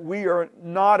that we are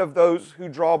not of those who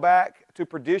draw back to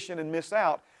perdition and miss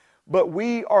out, but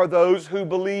we are those who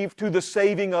believe to the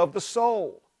saving of the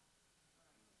soul.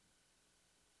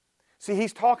 See,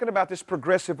 he's talking about this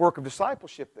progressive work of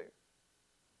discipleship there.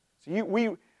 See,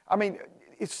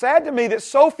 it's sad to me that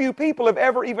so few people have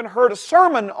ever even heard a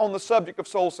sermon on the subject of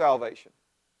soul salvation.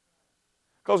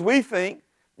 Because we think,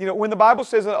 when the Bible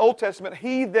says in the Old Testament,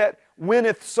 he that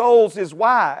winneth souls is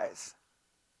wise.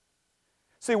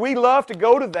 See, we love to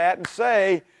go to that and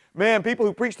say, man, people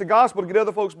who preach the gospel to get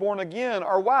other folks born again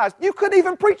are wise. You couldn't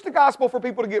even preach the gospel for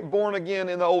people to get born again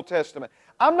in the Old Testament.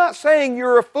 I'm not saying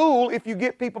you're a fool if you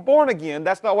get people born again.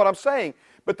 That's not what I'm saying.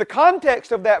 But the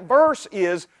context of that verse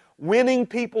is winning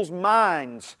people's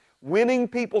minds, winning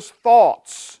people's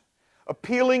thoughts,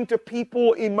 appealing to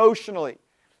people emotionally.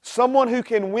 Someone who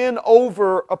can win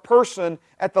over a person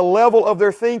at the level of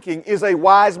their thinking is a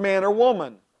wise man or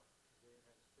woman.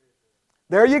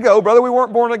 There you go, brother. We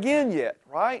weren't born again yet,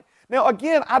 right? Now,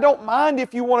 again, I don't mind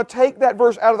if you want to take that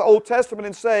verse out of the Old Testament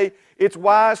and say it's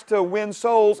wise to win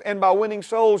souls, and by winning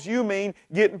souls you mean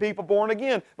getting people born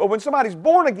again. But when somebody's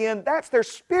born again, that's their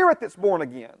spirit that's born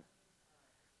again.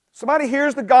 Somebody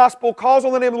hears the gospel, calls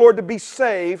on the name of the Lord to be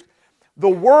saved. The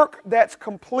work that's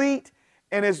complete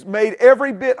and has made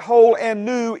every bit whole and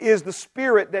new is the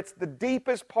spirit that's the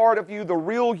deepest part of you, the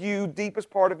real you, deepest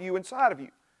part of you inside of you.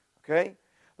 Okay?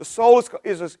 The soul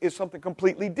is something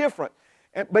completely different.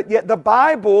 But yet the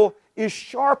Bible is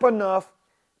sharp enough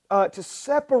to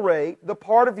separate the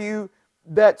part of you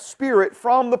that's spirit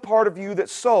from the part of you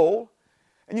that's soul.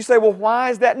 And you say, well,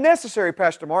 why is that necessary,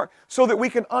 Pastor Mark? So that we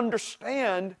can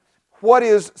understand what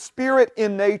is spirit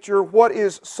in nature, what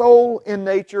is soul in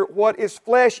nature, what is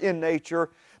flesh in nature,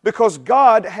 because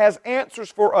God has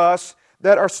answers for us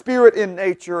that are spirit in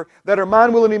nature, that are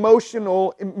mind, will, and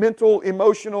emotional, mental,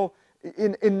 emotional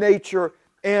in nature,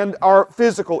 and are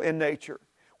physical in nature.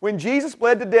 When Jesus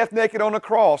bled to death naked on a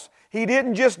cross, He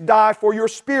didn't just die for your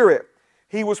spirit.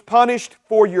 He was punished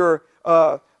for your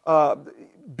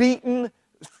beaten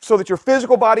so that your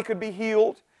physical body could be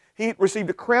healed. He received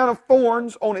a crown of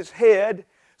thorns on His head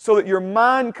so that your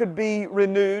mind could be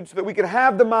renewed, so that we could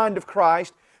have the mind of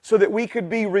Christ, so that we could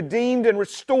be redeemed and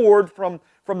restored from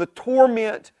the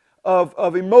torment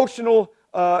of emotional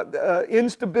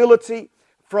instability,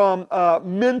 from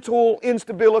mental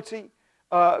instability,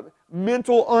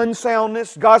 mental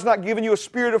unsoundness. God's not giving you a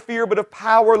spirit of fear, but of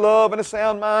power, love, and a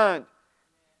sound mind.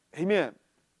 Amen.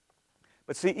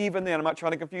 But see, even then, I'm not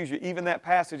trying to confuse you, even that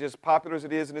passage, as popular as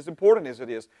it is and as important as it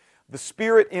is, the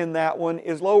spirit in that one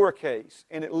is lowercase,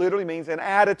 and it literally means an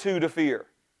attitude of fear.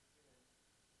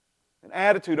 An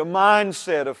attitude, a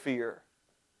mindset of fear.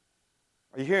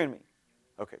 Are you hearing me?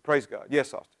 Okay, praise God.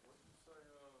 Yes, Austin.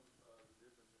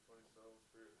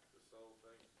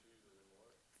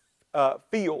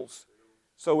 Feels.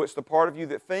 So it's the part of you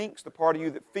that thinks, the part of you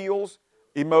that feels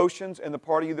emotions, and the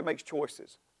part of you that makes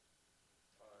choices.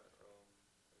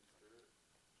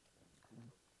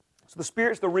 So the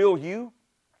Spirit's the real you.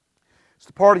 It's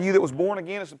the part of you that was born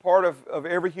again. It's the part of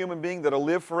every human being that'll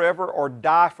live forever or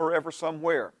die forever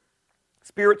somewhere.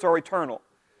 Spirits are eternal.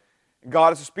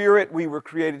 God is a spirit. We were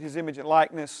created His image and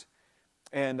likeness.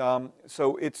 And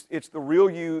so it's the real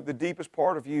you, the deepest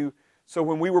part of you. So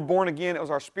when we were born again, it was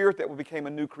our spirit that became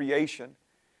a new creation.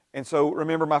 And so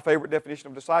remember my favorite definition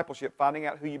of discipleship, finding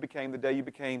out who you became the day you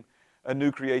became a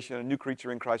new creation, a new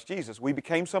creature in Christ Jesus. We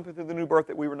became something through the new birth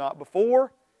that we were not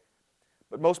before.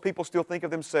 But most people still think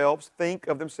of themselves,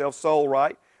 soul,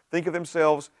 right? Think of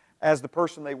themselves as the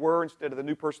person they were instead of the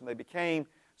new person they became.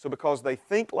 So because they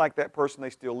think like that person, they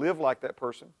still live like that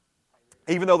person,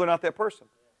 even though they're not that person.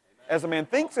 As a man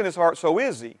thinks in his heart, so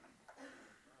is he.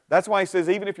 That's why he says,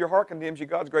 even if your heart condemns you,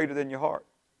 God's greater than your heart.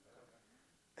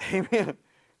 Amen.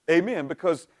 Amen.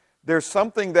 Because there's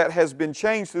something that has been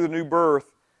changed through the new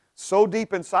birth so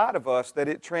deep inside of us that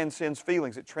it transcends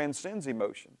feelings. It transcends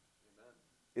emotion.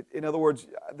 In other words,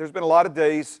 there's been a lot of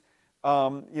days,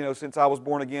 since I was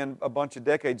born again a bunch of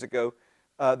decades ago,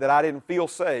 that I didn't feel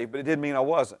saved, but it didn't mean I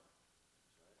wasn't.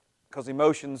 Because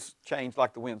emotions change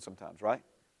like the wind sometimes, right?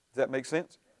 Does that make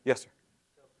sense? Yes, sir.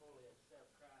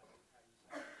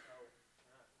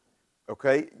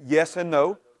 Okay, yes and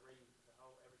no.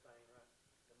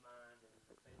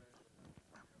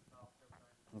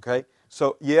 Okay,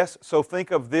 so yes, so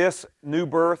think of this new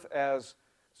birth as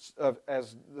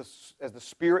the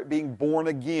Spirit being born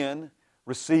again,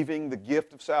 receiving the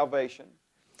gift of salvation.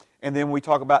 And then we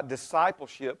talk about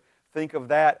discipleship. Think of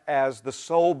that as the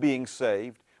soul being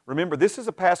saved. Remember, this is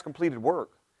a past completed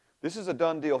work. This is a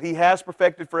done deal. He has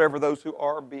perfected forever those who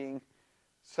are being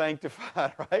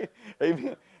sanctified, right?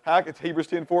 Amen. Hebrews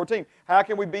 10:14. How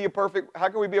can we be a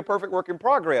perfect work in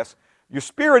progress? Your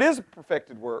spirit is a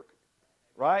perfected work,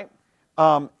 right?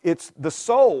 It's the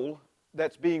soul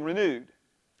that's being renewed.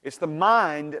 It's the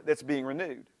mind that's being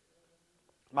renewed.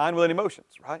 Mind, will, and emotions,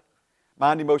 right?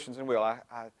 Mind, emotions, and will. I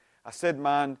said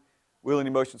mind, will, and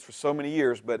emotions for so many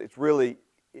years, but it's really,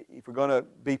 if we're going to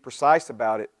be precise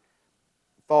about it,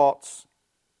 thoughts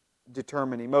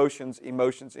determine emotions,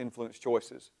 emotions influence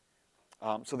choices.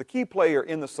 So the key player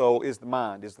in the soul is the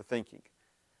mind, is the thinking.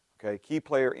 Okay, key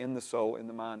player in the soul, in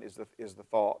the mind, is the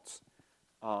thoughts.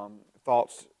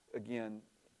 Thoughts, again,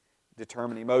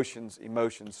 determine emotions,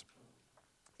 emotions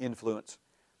influence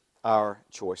our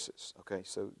choices. Okay,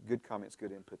 so good comments,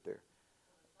 good input there.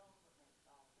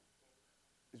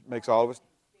 It makes all of us.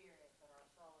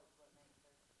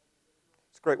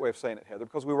 It's a great way of saying it, Heather,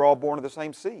 because we were all born of the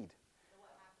same seed.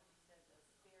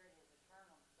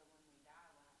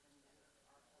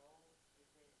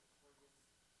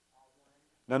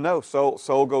 No,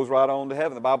 soul goes right on to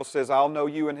heaven. The Bible says, I'll know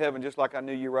you in heaven just like I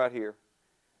knew you right here.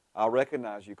 I'll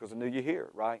recognize you because I knew you here,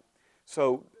 right?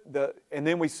 So, and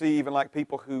then we see even like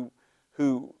people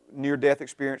who near-death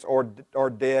experience or are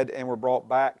dead and were brought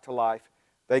back to life,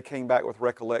 they came back with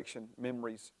recollection,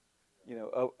 memories,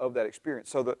 of that experience.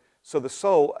 So the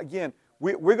soul, again,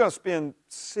 we're going to spend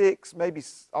 6, maybe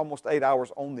almost 8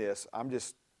 hours on this.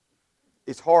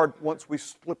 It's hard once we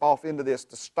slip off into this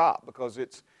to stop because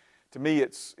to me,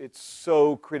 it's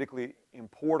so critically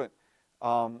important,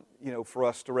 for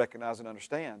us to recognize and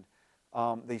understand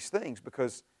these things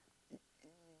because,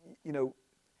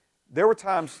 there were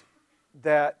times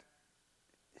that,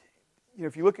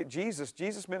 if you look at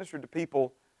Jesus ministered to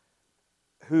people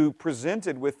who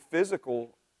presented with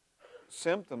physical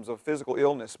symptoms of physical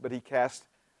illness, but He cast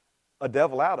a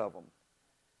devil out of them.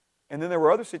 And then there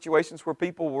were other situations where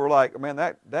people were like, man,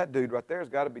 that dude right there has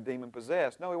got to be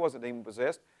demon-possessed. No, he wasn't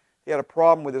demon-possessed. He had a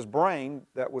problem with his brain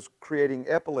that was creating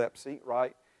epilepsy,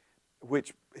 right,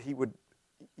 which he would,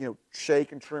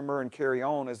 shake and tremor and carry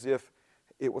on as if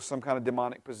it was some kind of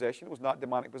demonic possession. It was not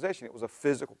demonic possession. It was a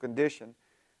physical condition,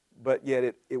 but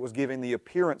yet it was giving the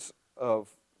appearance of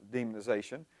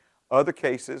demonization. Other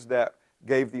cases that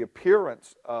gave the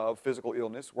appearance of physical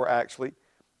illness were actually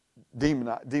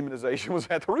demonization was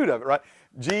at the root of it, right?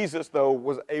 Jesus, though,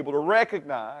 was able to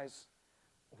recognize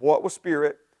what was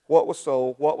spirit, what was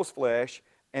soul, what was flesh,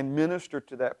 and minister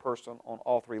to that person on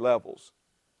all three levels.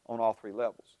 On all three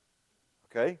levels.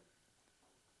 Okay?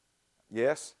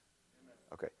 Yes?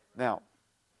 Okay. Now,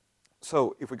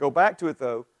 so if we go back to it,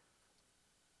 though,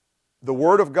 the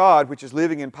Word of God, which is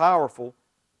living and powerful,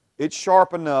 it's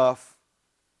sharp enough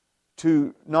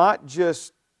to not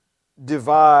just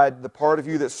divide the part of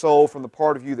you that's soul from the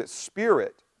part of you that's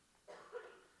spirit,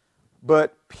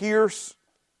 but pierce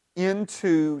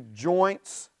into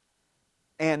joints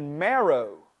and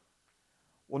marrow.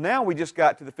 Well, now we just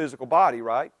got to the physical body,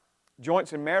 right?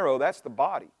 Joints and marrow, that's the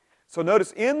body. So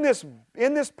notice in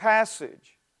this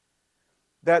passage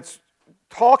that's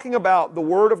talking about the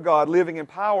Word of God living and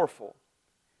powerful,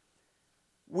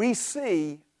 we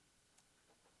see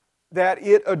that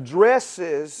it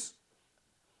addresses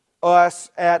us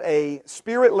at a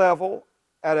spirit level,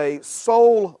 at a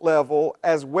soul level,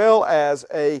 as well as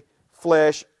a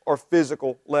flesh or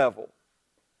physical level.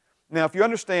 Now, if you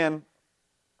understand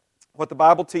what the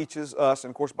Bible teaches us, and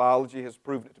of course biology has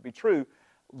proven it to be true,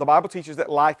 the Bible teaches that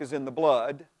life is in the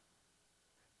blood.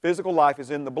 Physical life is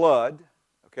in the blood,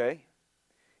 okay?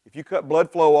 If you cut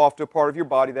blood flow off to a part of your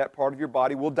body, that part of your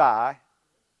body will die,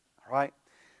 all right?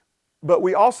 But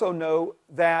we also know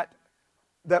that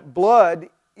blood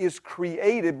is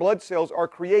created, blood cells are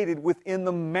created within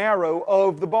the marrow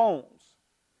of the bones.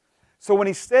 So when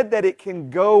he said that it can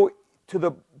go to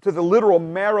the literal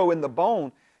marrow in the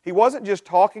bone, he wasn't just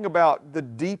talking about the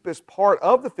deepest part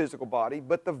of the physical body,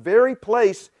 but the very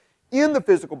place in the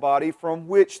physical body from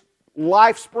which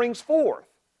life springs forth.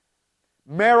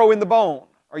 Marrow in the bone.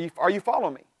 Are you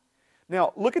following me?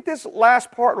 Now, look at this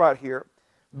last part right here.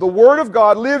 The Word of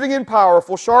God, living and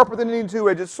powerful, sharper than any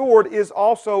two-edged sword, is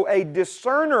also a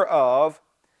discerner of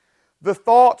the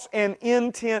thoughts and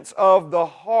intents of the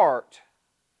heart.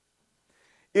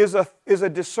 Is a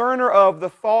discerner of the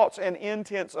thoughts and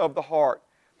intents of the heart.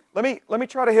 Let me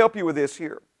try to help you with this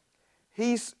here.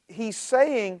 He's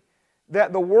saying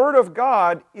that the Word of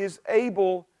God is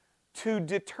able to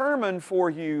determine for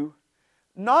you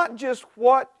not just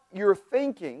what you're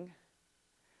thinking,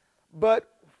 but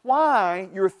why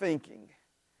you're thinking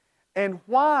and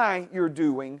why you're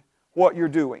doing what you're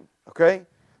doing. Okay?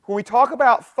 When we talk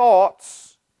about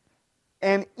thoughts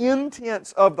and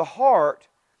intents of the heart,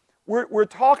 we're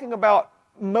talking about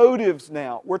motives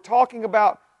now. We're talking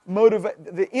about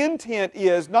the intent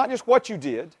is not just what you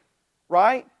did,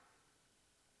 right?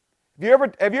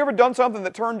 Have you ever done something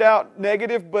that turned out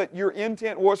negative, but your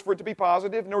intent was for it to be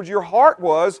positive? In other words, your heart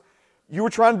was you were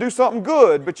trying to do something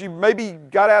good, but you maybe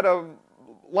got out of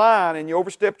line and you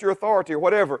overstepped your authority or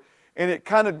whatever, and it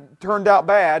kind of turned out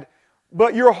bad.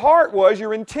 But your heart was,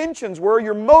 your intentions were,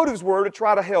 your motives were to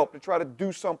try to help, to try to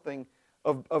do something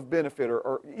of benefit.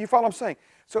 Or you follow what I'm saying?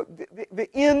 So the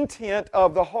intent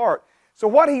of the heart. So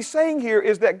what he's saying here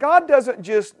is that God doesn't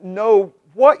just know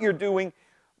what you're doing,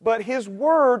 but His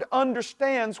Word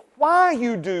understands why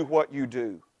you do what you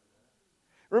do.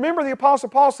 Remember the Apostle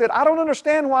Paul said, I don't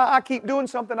understand why I keep doing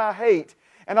something I hate.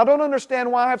 And I don't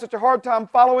understand why I have such a hard time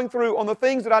following through on the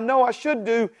things that I know I should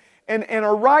do and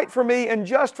are right for me and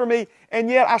just for me, and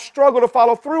yet I struggle to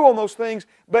follow through on those things,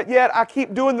 but yet I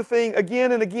keep doing the thing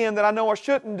again and again that I know I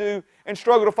shouldn't do and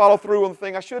struggle to follow through on the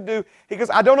thing I should do. He goes,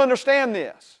 I don't understand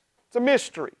this. It's a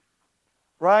mystery,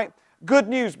 right? Good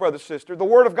news, brother, sister. The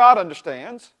Word of God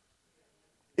understands.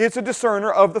 It's a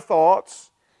discerner of the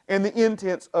thoughts and the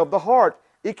intents of the heart.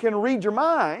 It can read your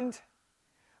mind,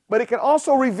 but it can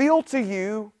also reveal to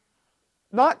you,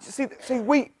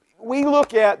 we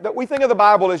look at, that we think of the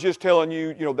Bible as just telling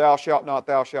you, thou shalt not,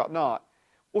 thou shalt not.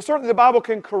 Well, certainly the Bible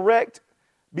can correct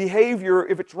behavior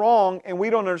if it's wrong and we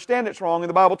don't understand it's wrong and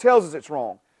the Bible tells us it's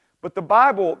wrong. But the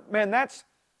Bible, man,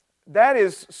 that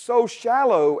is so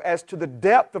shallow as to the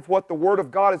depth of what the Word of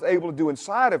God is able to do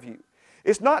inside of you.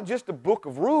 It's not just a book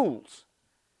of rules.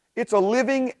 It's a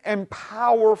living and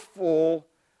powerful,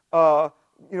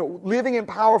 living and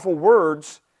powerful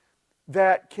words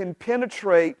that can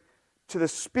penetrate to the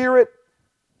spirit,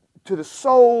 to the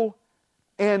soul,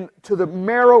 and to the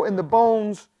marrow in the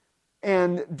bones,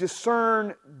 and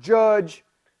discern, judge,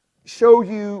 show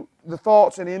you the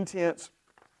thoughts and intents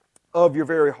of your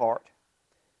very heart.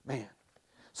 Man.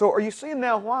 So are you seeing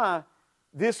now why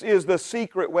this is the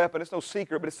secret weapon? It's no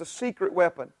secret, but it's the secret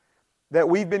weapon that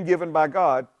we've been given by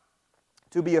God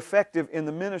to be effective in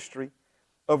the ministry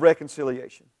of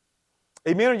reconciliation.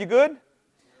 Amen? Are you good?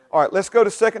 All right, let's go to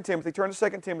 2 Timothy. Turn to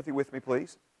 2 Timothy with me,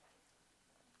 please.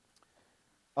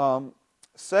 2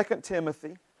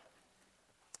 Timothy,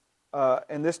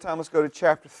 and this time let's go to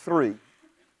chapter 3.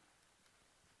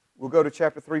 We'll go to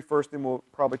chapter 3 first, then we'll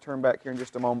probably turn back here in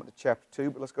just a moment to chapter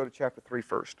 2, but let's go to chapter 3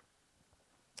 first.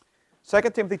 2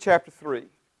 Timothy chapter 3.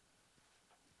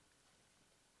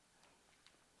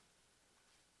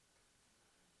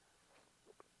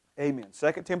 Amen.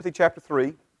 2 Timothy chapter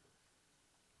 3.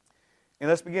 And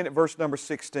let's begin at verse number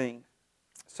 16.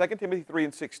 2 Timothy 3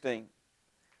 and 16.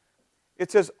 It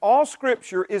says, all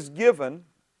Scripture is given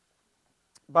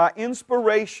by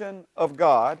inspiration of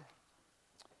God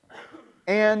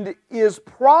and is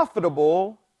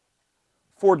profitable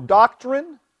for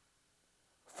doctrine,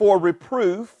 for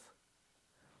reproof,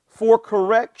 for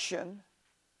correction,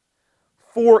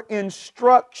 for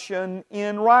instruction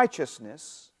in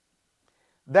righteousness,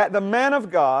 that the man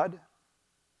of God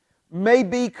may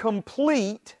be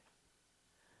complete,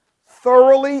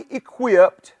 thoroughly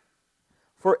equipped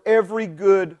for every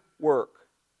good work.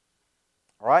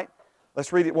 All right?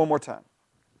 Let's read it one more time.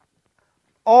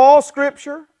 All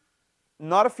Scripture,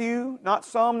 not a few, not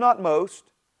some, not most,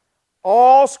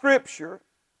 all Scripture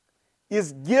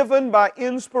is given by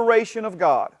inspiration of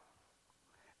God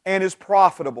and is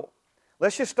profitable.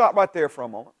 Let's just stop right there for a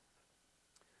moment.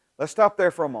 Let's stop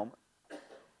there for a moment.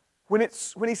 When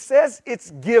he says it's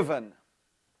given,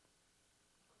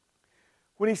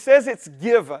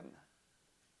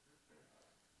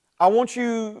 I want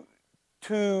you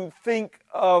to think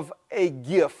of a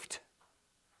gift.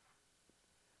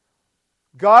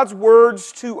 God's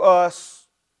words to us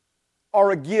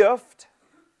are a gift,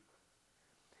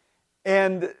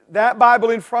 and that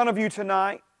Bible in front of you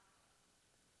tonight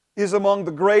is among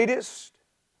the greatest,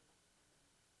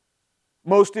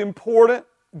 most important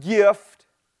gift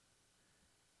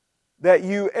that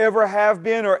you ever have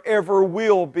been or ever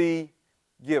will be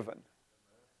given.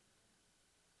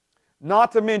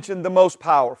 Not to mention the most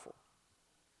powerful.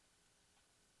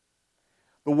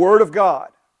 The Word of God.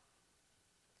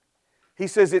 He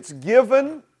says it's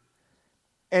given,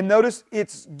 and notice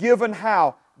it's given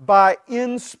how? By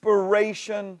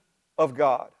inspiration of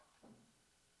God.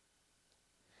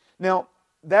 Now,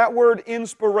 that word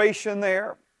inspiration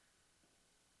there,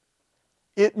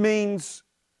 it means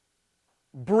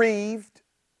breathed,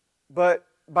 but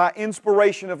by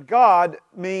inspiration of God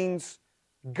means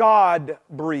God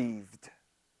breathed.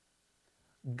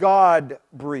 God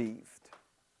breathed.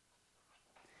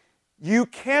 You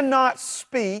cannot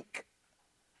speak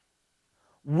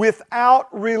without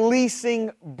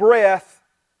releasing breath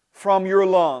from your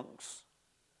lungs.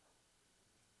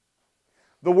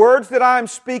 The words that I'm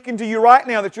speaking to you right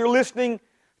now, that you're listening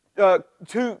to,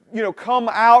 come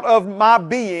out of my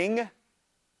being,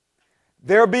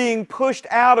 they're being pushed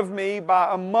out of me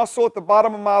by a muscle at the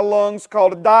bottom of my lungs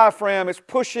called a diaphragm. It's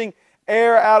pushing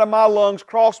air out of my lungs,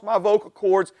 across my vocal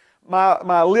cords,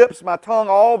 my lips, my tongue,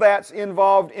 all that's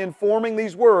involved in forming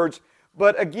these words.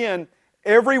 But again,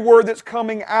 every word that's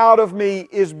coming out of me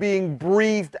is being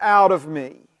breathed out of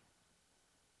me.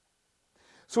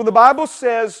 So when the Bible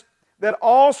says that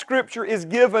all Scripture is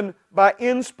given by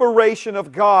inspiration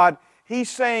of God, He's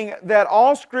saying that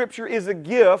all Scripture is a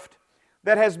gift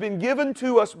that has been given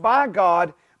to us by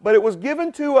God, but it was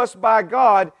given to us by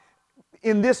God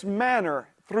in this manner,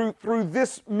 through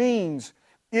this means.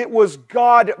 It was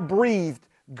God-breathed.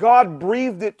 God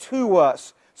breathed it to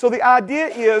us. So the idea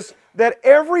is that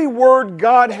every word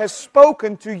God has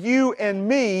spoken to you and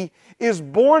me is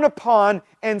borne upon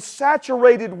and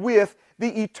saturated with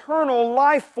the eternal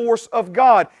life force of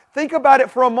God. Think about it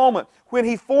for a moment. When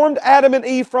He formed Adam and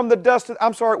Eve from the dust,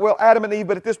 Adam and Eve,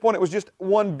 but at this point it was just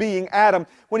one being, Adam.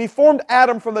 When He formed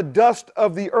Adam from the dust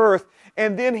of the earth,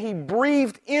 and then He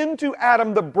breathed into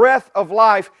Adam the breath of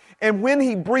life, and when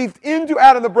He breathed into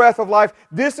Adam the breath of life,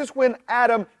 this is when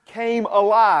Adam came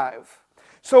alive.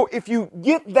 So if you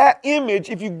get that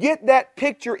image, if you get that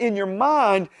picture in your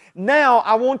mind, now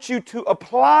I want you to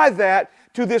apply that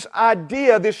to this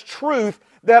idea, this truth,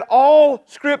 that all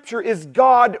Scripture is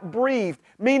God-breathed.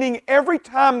 Meaning every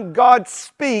time God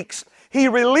speaks, He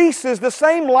releases the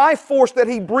same life force that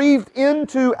He breathed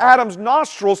into Adam's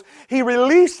nostrils. He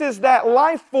releases that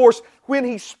life force when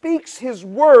He speaks His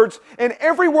words, and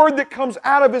every word that comes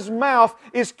out of His mouth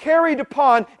is carried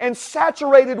upon and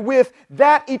saturated with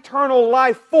that eternal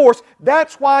life force.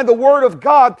 That's why the Word of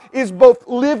God is both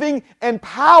living and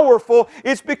powerful.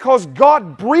 It's because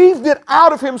God breathed it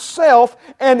out of Himself,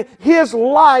 and His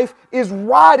life is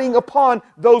riding upon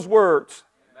those words.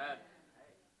 Amen.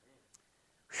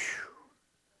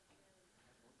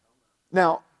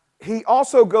 Now, he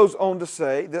also goes on to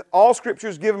say that all Scripture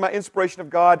is given by inspiration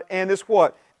of God and is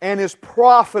what? And is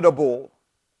profitable.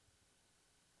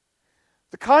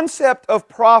 The concept of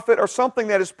profit, or something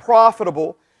that is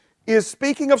profitable, is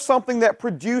speaking of something that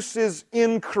produces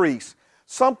increase,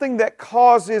 something that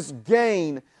causes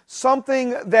gain,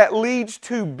 something that leads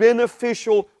to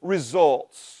beneficial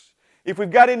results. If we've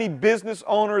got any business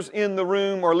owners in the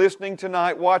room or listening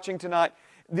tonight, watching tonight,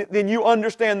 then you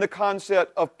understand the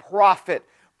concept of profit.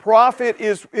 Profit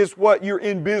is what you're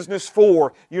in business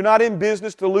for. You're not in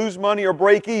business to lose money or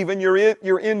break even.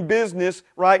 You're in business,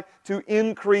 right, to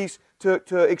increase, to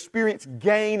experience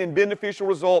gain and beneficial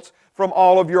results from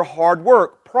all of your hard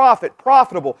work. Profit,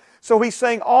 profitable. So he's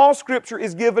saying all Scripture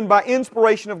is given by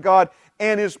inspiration of God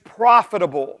and is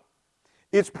profitable.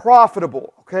 It's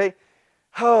profitable, okay?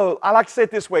 Oh, I like to say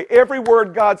it this way. Every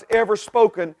word God's ever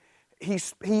spoken, He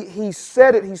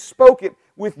said it, He spoke it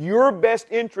with your best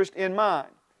interest in mind,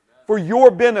 for your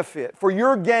benefit, for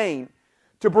your gain,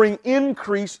 to bring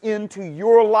increase into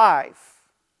your life.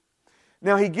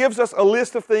 Now, He gives us a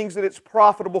list of things that it's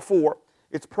profitable for.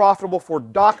 It's profitable for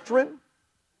doctrine,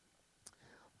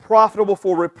 profitable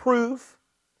for reproof,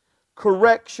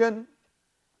 correction,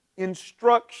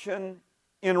 instruction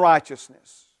in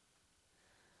righteousness.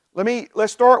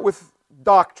 Let's start with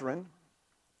doctrine.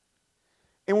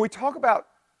 And when we talk about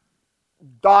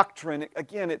doctrine,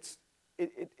 again, it's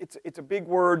a big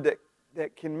word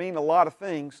that can mean a lot of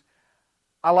things.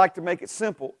 I like to make it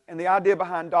simple. And the idea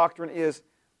behind doctrine is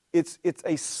it's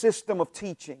a system of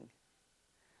teaching.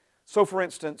 So, for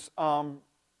instance, the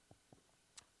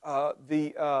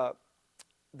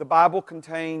Bible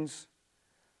contains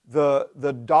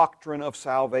the doctrine of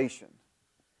salvation.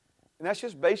 And that's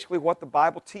just basically what the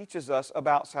Bible teaches us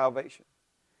about salvation.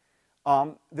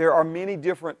 There are many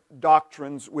different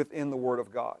doctrines within the Word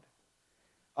of God.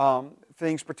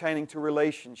 Things pertaining to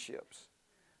relationships,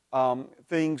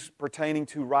 things pertaining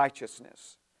to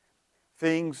righteousness,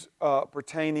 things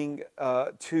pertaining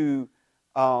to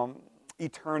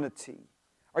eternity.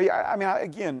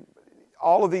 Again,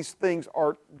 all of these things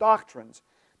are doctrines.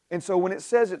 And so when it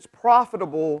says it's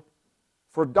profitable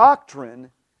for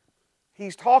doctrine,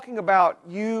 he's talking about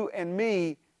you and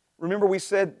me. Remember we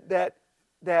said that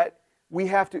we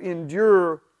have to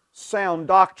endure sound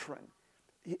doctrine.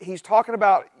 He's talking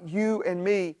about you and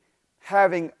me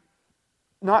having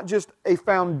not just a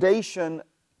foundation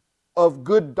of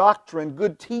good doctrine,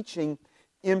 good teaching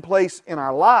in place in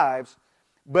our lives,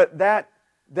 but that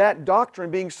doctrine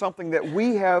being something that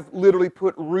we have literally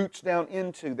put roots down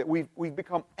into, that we've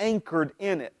become anchored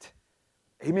in it.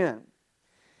 Amen.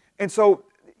 And so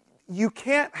you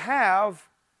can't have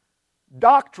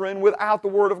doctrine without the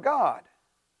Word of God.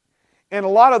 And a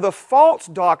lot of the false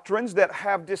doctrines that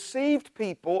have deceived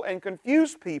people and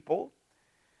confused people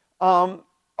are,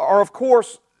 of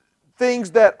course,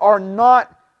 things that are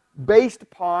not based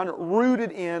upon,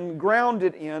 rooted in,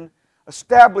 grounded in,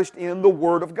 established in the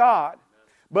Word of God.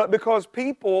 But because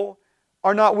people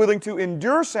are not willing to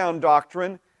endure sound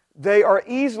doctrine, they are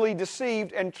easily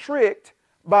deceived and tricked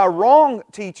by wrong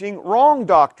teaching, wrong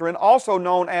doctrine, also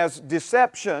known as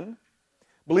deception,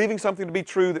 believing something to be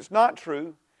true that's not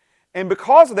true. And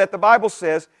because of that, the Bible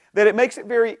says that it makes it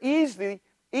very easy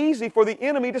for the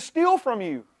enemy to steal from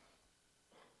you.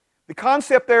 The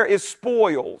concept there is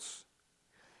spoils.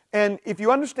 And if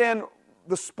you understand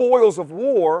the spoils of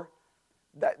war,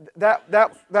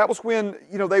 that was when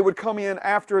they would come in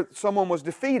after someone was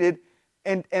defeated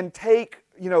and take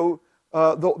the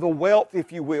wealth,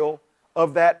 if you will,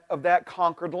 of that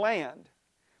conquered land.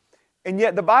 And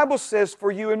yet the Bible says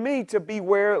for you and me to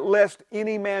beware lest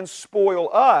any man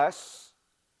spoil us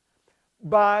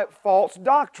by false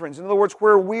doctrines. In other words,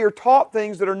 where we are taught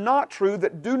things that are not true,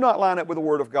 that do not line up with the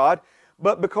Word of God,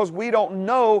 but because we don't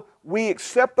know, we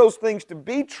accept those things to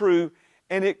be true,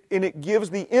 and it gives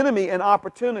the enemy an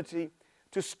opportunity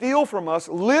to steal from us,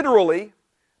 literally,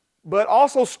 but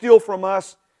also steal from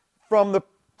us from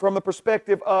the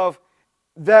perspective of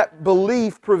that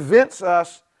belief prevents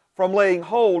us from laying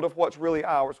hold of what's really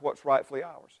ours, what's rightfully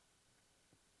ours.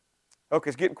 Okay,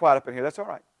 it's getting quiet up in here. That's all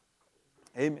right.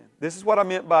 Amen. This is what I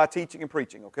meant by teaching and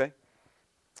preaching, okay?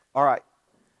 All right.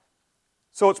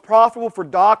 So it's profitable for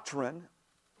doctrine.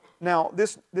 Now,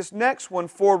 this next one,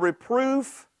 for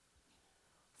reproof,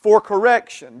 for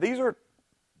correction. These are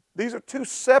two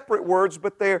separate words,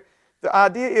 but the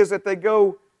idea is that they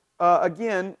go,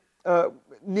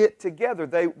 knit together.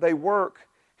 They work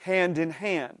hand in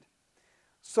hand.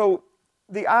 So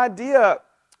the idea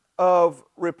of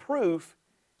reproof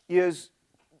is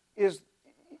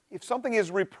if something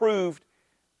is reproved,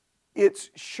 it's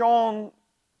shown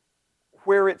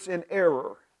where it's in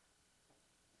error.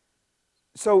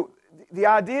 So the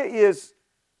idea is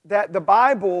that the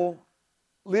Bible,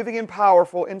 living and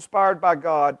powerful, inspired by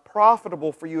God,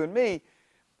 profitable for you and me,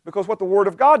 because what the Word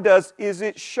of God does is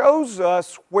it shows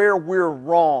us where we're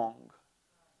wrong.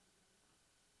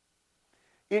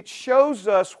 It shows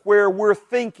us where we're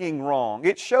thinking wrong.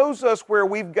 It shows us where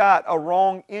we've got a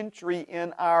wrong entry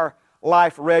in our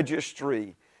life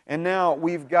registry. And now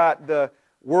we've got the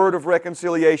word of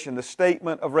reconciliation, the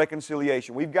statement of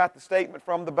reconciliation. We've got the statement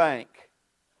from the bank.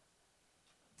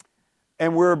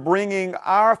 And we're bringing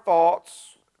our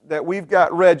thoughts that we've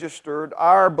got registered,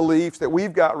 our beliefs that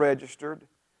we've got registered,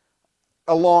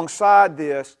 alongside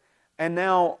this. And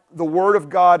now the Word of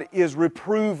God is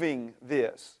reproving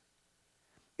this.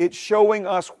 It's showing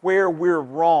us where we're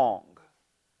wrong.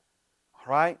 All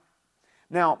right?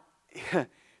 Now,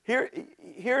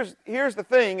 here's the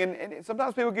thing, and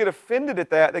sometimes people get offended at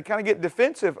that. They kind of get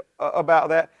defensive about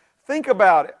that. Think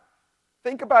about it.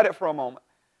 Think about it for a moment.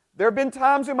 There have been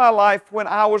times in my life when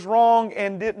I was wrong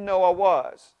and didn't know I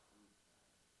was.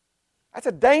 That's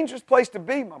a dangerous place to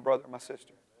be, my brother, my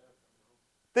sister.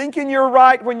 Thinking you're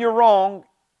right when you're wrong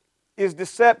is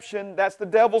deception. That's the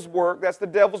devil's work. That's the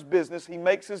devil's business. He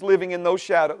makes his living in those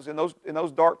shadows, in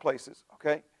those dark places.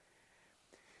 Okay?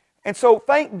 And so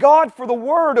thank God for the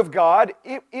Word of God.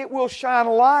 It will shine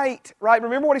light, right?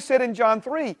 Remember what he said in John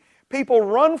 3. People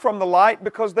run from the light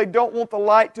because they don't want the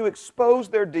light to expose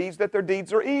their deeds, that their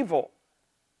deeds are evil.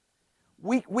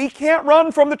 We can't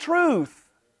run from the truth.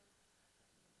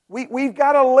 We've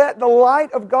got to let the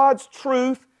light of God's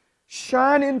truth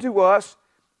shine into us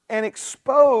and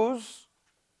expose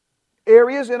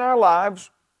areas in our lives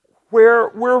where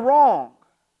we're wrong.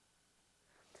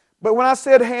 But when I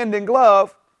said hand in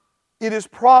glove, it is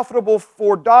profitable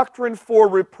for doctrine, for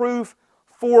reproof,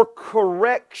 for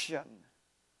correction.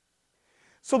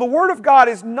 So the Word of God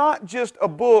is not just a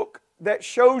book that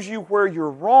shows you where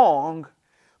you're wrong,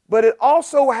 but it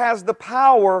also has the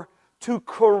power to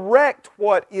correct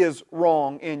what is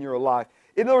wrong in your life.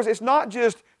 In other words, it's not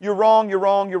just you're wrong, you're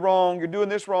wrong, you're wrong, you're doing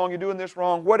this wrong, you're doing this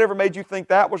wrong, whatever made you think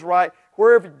that was right,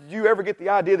 wherever did you ever get the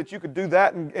idea that you could do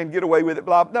that and get away with it,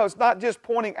 blah. No, it's not just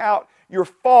pointing out your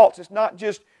faults. It's not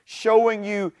just showing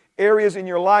you areas in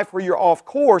your life where you're off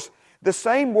course. The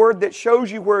same Word that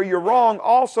shows you where you're wrong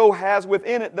also has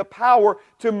within it the power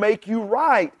to make you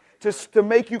right, to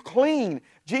make you clean.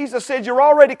 Jesus said you're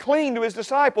already clean to His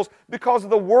disciples because of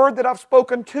the Word that I've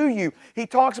spoken to you. He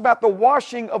talks about the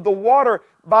washing of the water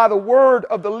by the Word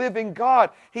of the living God.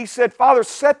 He said, Father,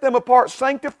 set them apart,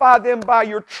 sanctify them by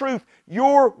your truth.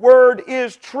 Your Word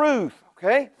is truth.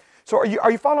 Okay? So are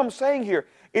you following what I'm saying here?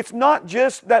 It's not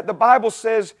just that the Bible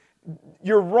says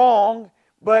you're wrong,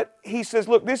 but He says,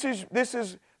 look, this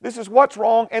is what's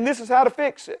wrong, and this is how to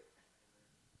fix it.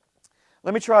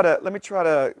 Let me try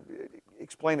to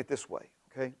explain it this way.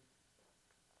 Okay.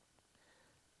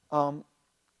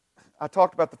 I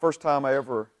talked about the first time I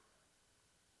ever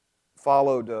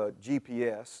followed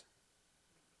GPS.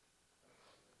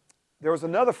 There was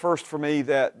another first for me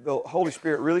that the Holy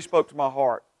Spirit really spoke to my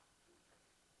heart.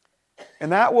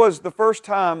 And that was the first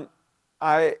time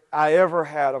I ever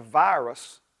had a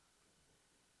virus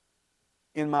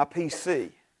in my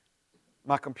PC,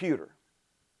 my computer.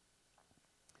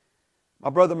 My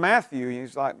brother Matthew,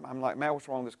 I'm like, Matt, what's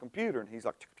wrong with this computer? And he's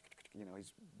like,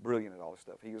 he's brilliant at all this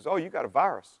stuff. He goes, oh, you got a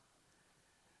virus.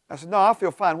 I said, no, I feel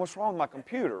fine. What's wrong with my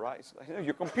computer, right? He said,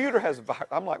 your computer has a virus.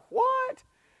 I'm like, what?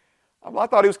 I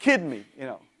thought he was kidding me,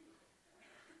 And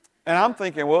I'm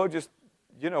thinking, well, just,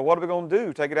 what are we going to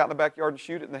do? Take it out in the backyard and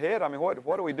shoot it in the head? I mean, what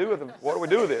do we do with them? What do we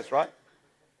do with this, right?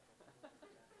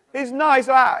 He's nice.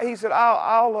 He said,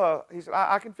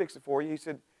 I can fix it for you.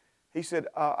 He said,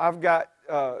 I've got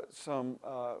some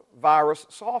virus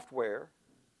software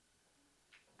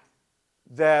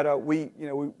that we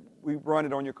run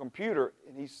it on your computer.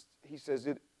 And he says,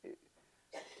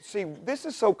 see, this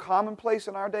is so commonplace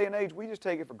in our day and age, we just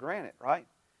take it for granted, right?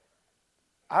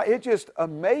 It just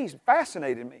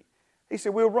fascinated me. He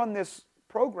said, we'll run this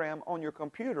program on your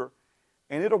computer,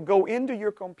 and it'll go into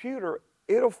your computer.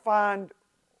 It'll find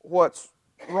what's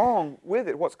wrong with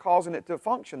it, what's causing it to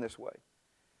function this way.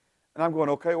 And I'm going,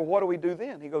 okay, well, what do we do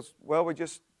then? He goes, well,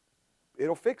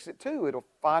 it'll fix it too. It'll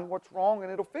find what's wrong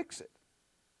and it'll fix it.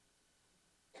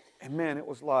 And man, it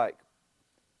was like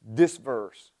this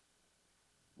verse,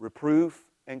 reproof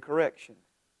and correction.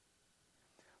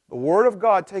 The Word of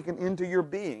God taken into your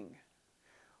being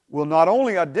will not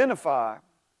only identify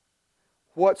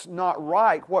what's not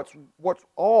right, what's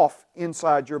off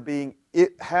inside your being,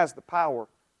 it has the power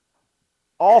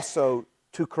also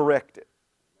to correct it.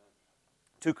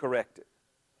 To correct it.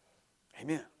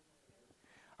 Amen.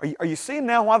 Are you seeing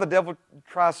now why the devil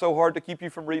tries so hard to keep you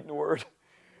from reading the Word?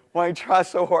 Why he tries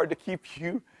so hard to keep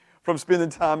you from spending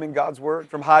time in God's Word,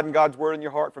 from hiding God's Word in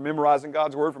your heart, from memorizing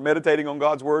God's Word, from meditating on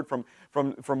God's Word, from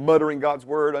muttering God's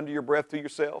Word under your breath to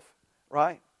yourself,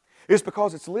 right? It's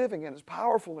because it's living and it's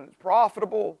powerful and it's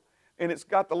profitable and it's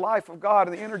got the life of God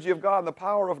and the energy of God and the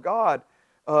power of God,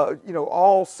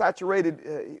 all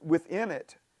saturated within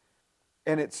it.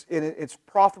 And it's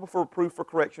profitable for reproof, for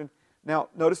correction. Now,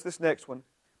 notice this next one.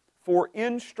 For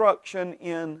instruction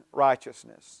in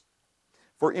righteousness.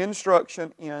 For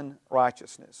instruction in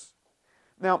righteousness.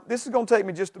 Now, this is going to take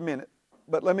me just a minute,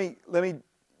 but let me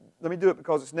do it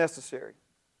because it's necessary.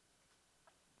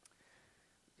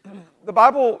 The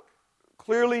Bible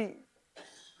clearly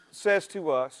says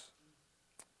to us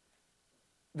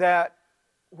that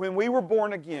when we were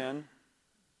born again,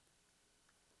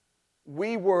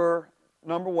 we were,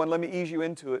 number one, let me ease you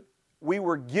into it, we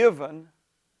were given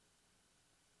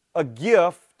a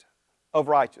gift of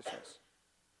righteousness.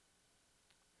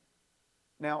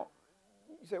 Now,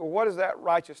 you say, well, what does that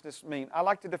righteousness mean? I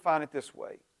like to define it this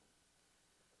way.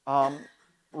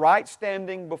 Right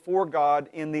standing before God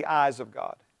in the eyes of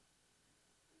God.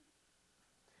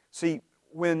 See,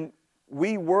 when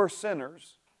we were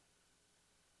sinners,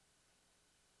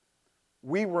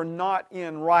 we were not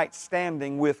in right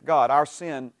standing with God. Our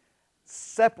sin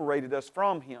separated us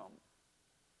from Him.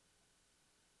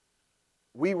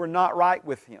 We were not right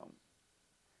with Him.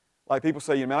 Like people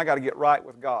say, man, I got to get right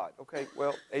with God. Okay,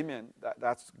 well, amen.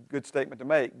 That's a good statement to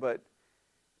make, but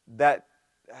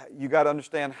you got to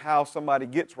understand how somebody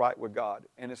gets right with God,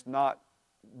 and it's not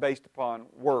based upon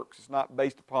works. It's not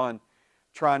based upon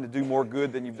trying to do more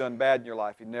good than you've done bad in your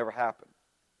life. It never happened.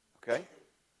 Okay?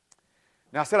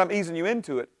 Now, I said I'm easing you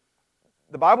into it.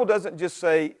 The Bible doesn't just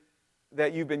say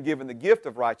that you've been given the gift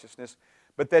of righteousness,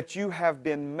 but that you have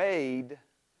been made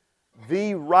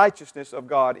the righteousness of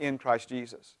God in Christ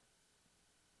Jesus.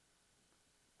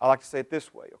 I like to say it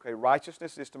this way. Okay,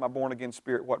 righteousness is to my born-again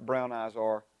spirit what brown eyes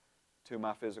are to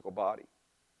my physical body.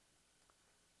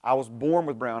 I was born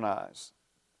with brown eyes.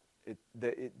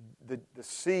 The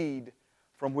seed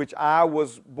from which I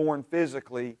was born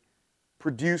physically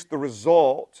produced the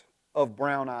result of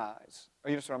brown eyes.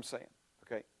 You understand what I'm saying?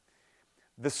 Okay.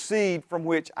 The seed from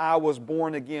which I was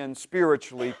born again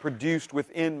spiritually produced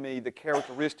within me the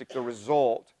characteristic, the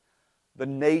result, the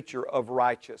nature of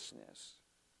righteousness.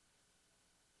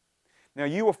 Now,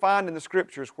 you will find in the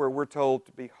Scriptures where we're told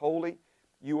to be holy.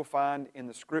 You will find in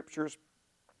the Scriptures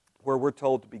where we're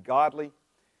told to be godly.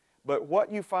 But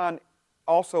what you find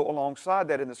also alongside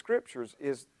that in the Scriptures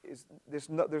is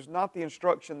there's not the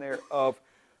instruction there of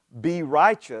be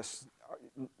righteous.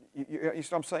 You see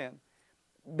what I'm saying?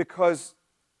 Because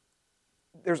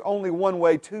there's only one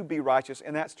way to be righteous,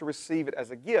 and that's to receive it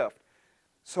as a gift.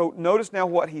 So notice now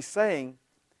what he's saying.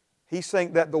 He's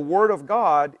saying that the Word of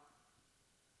God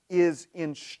is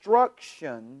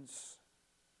instructions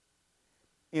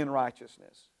in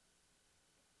righteousness.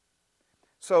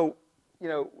 So,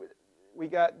 we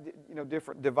got,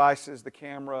 different devices, the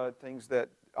camera, things that,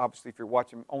 obviously, if you're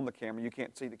watching on the camera, you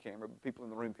can't see the camera, but people in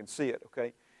the room can see it,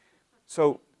 okay?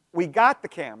 So, we got the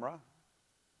camera,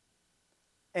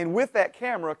 and with that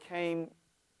camera came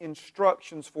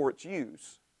instructions for its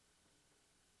use.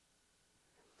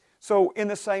 So, in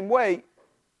the same way,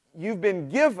 you've been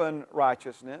given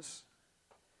righteousness.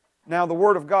 Now, the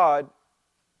Word of God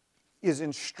is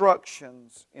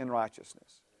instructions in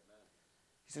righteousness.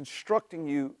 He's instructing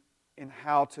you in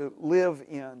how to live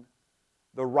in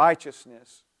the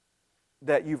righteousness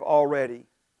that you've already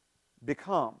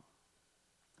become.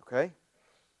 Okay?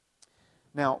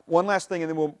 Now, one last thing, and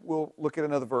then we'll look at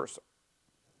another verse.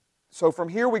 So from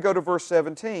here we go to verse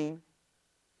 17,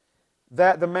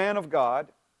 that the man of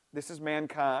God, this is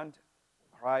mankind,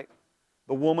 right?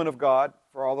 The woman of God,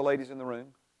 for all the ladies in the room.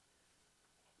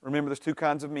 Remember, there's two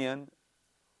kinds of men,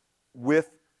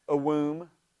 with a womb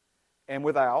and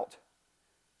without.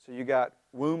 So you got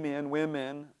womb men,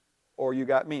 women, or you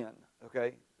got men,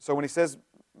 okay? So when he says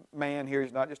man here,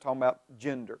 he's not just talking about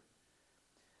gender.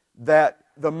 That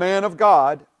the man of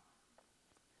God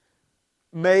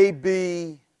may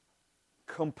be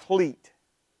complete.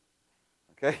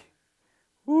 Okay?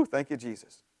 Woo, thank you,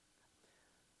 Jesus.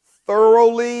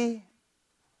 Thoroughly,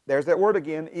 there's that word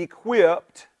again,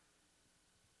 equipped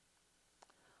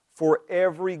for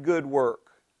every good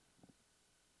work.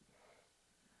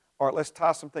 All right, let's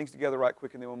tie some things together right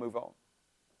quick and then we'll move on.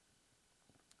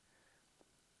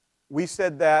 We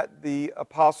said that the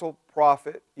apostle,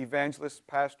 prophet, evangelist,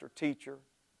 pastor, teacher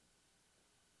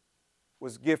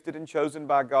was gifted and chosen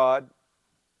by God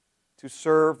to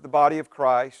serve the body of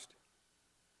Christ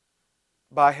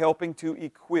by helping to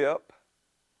equip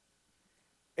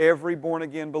every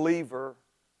born-again believer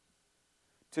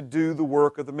to do the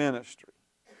work of the ministry.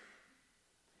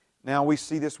 Now we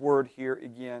see this word here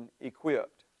again,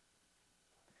 equipped.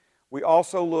 We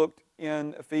also looked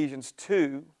in Ephesians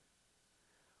 2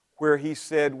 where he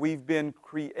said we've been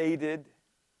created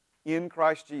in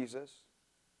Christ Jesus,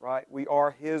 right? We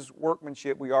are His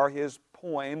workmanship. We are His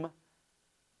poem,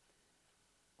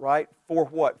 right? For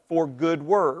what? For good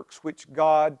works, which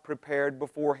God prepared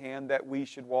beforehand that we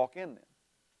should walk in them.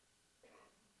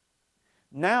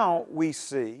 Now we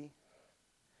see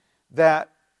that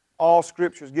all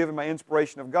Scripture is given by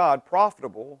inspiration of God,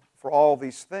 profitable for all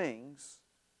these things,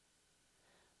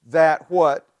 that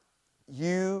what?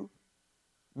 You,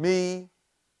 me,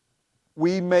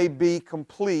 we may be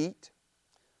complete,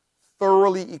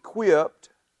 thoroughly equipped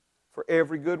for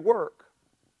every good work.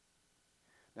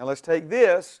 Now let's take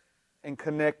this and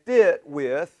connect it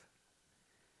with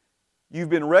you've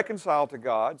been reconciled to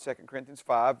God, 2 Corinthians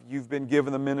 5. You've been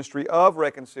given the ministry of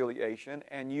reconciliation,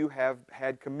 and you have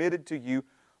had committed to you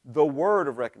the word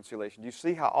of reconciliation. Do you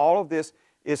see how all of this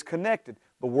is connected?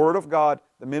 The Word of God,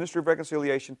 the ministry of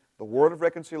reconciliation, the word of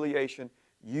reconciliation,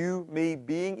 you, me,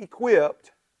 being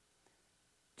equipped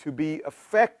to be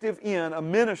effective in a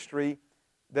ministry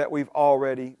that we've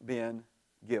already been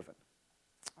given.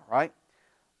 All right?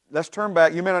 Let's turn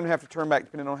back. You may not have to turn back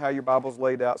depending on how your Bible's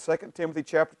laid out. 2 Timothy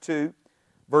chapter 2,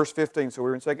 verse 15. So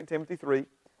we're in 2 Timothy 3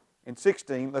 and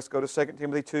 16. Let's go to 2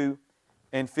 Timothy 2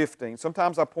 and 15.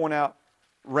 Sometimes I point out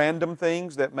random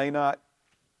things that may not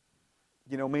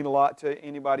mean a lot to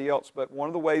anybody else, but one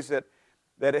of the ways that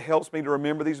it helps me to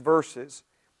remember these verses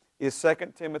is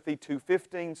 2 Timothy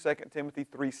 2:15, 2 Timothy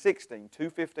 3:16.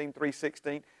 2:15,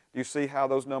 3:16. Do you see how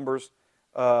those numbers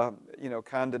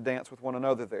kind of dance with one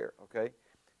another there? Okay?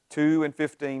 2 and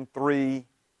 15, 3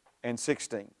 and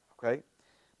 16. Okay?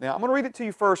 Now I'm going to read it to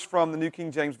you first from the New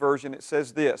King James Version. It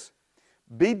says this: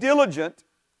 Be diligent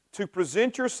to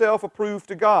present yourself approved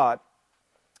to God,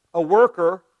 a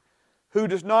worker who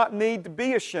does not need to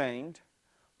be ashamed,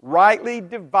 rightly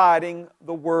dividing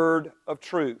the word of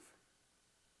truth.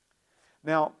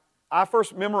 Now, I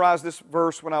first memorized this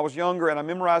verse when I was younger, and I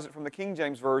memorized it from the King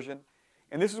James Version.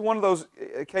 And this is one of those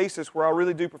cases where I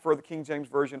really do prefer the King James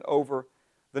Version over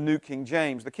the New King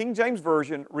James. The King James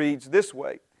Version reads this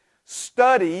way: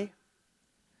 Study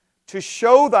to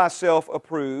show thyself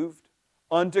approved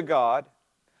unto God,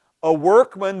 a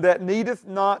workman that needeth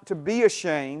not to be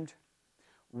ashamed,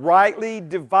 rightly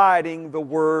dividing the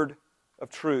word of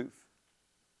truth.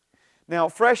 Now,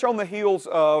 fresh on the heels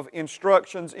of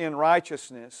instructions in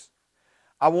righteousness,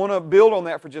 I want to build on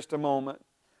that for just a moment,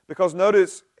 because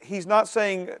notice he's not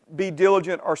saying be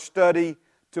diligent or study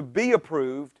to be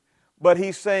approved, but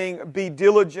he's saying be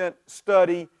diligent,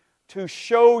 study to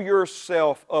show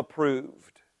yourself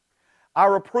approved.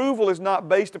 Our approval is not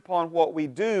based upon what we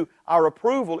do. Our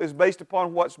approval is based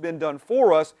upon what's been done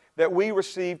for us that we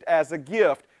received as a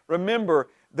gift. Remember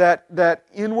that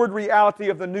inward reality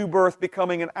of the new birth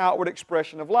becoming an outward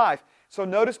expression of life. So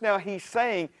notice now he's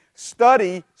saying,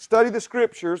 study the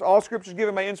Scriptures. All Scripture is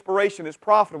given by inspiration, is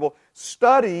profitable.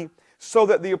 Study so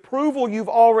that the approval you've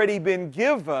already been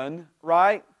given,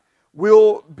 right,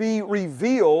 will be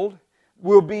revealed,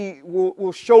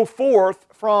 will show forth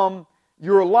from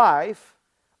your life,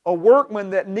 a workman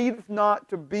that needeth not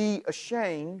to be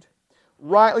ashamed,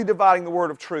 rightly dividing the word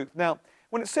of truth. Now,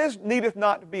 when it says needeth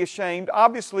not to be ashamed,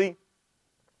 obviously,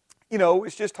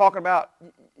 it's just talking about,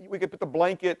 we could put the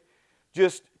blanket,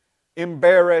 just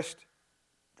embarrassed,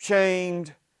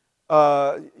 shamed,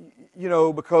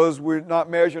 because we're not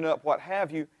measuring up, what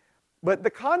have you. But the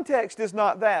context is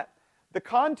not that. The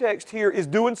context here is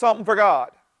doing something for God.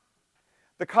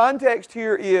 The context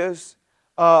here is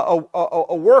a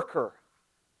worker,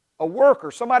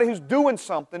 somebody who's doing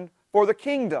something for the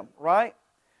kingdom, right?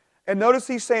 And notice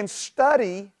he's saying,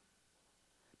 study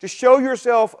to show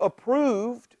yourself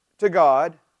approved to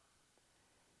God.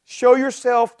 Show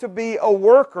yourself to be a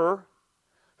worker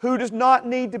who does not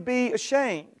need to be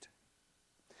ashamed.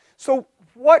 So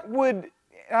what would,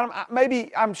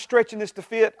 maybe I'm stretching this to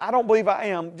fit. I don't believe I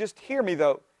am. Just hear me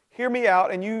though. Hear me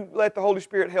out, and you let the Holy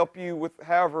Spirit help you with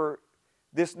however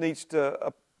this needs to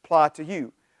apply to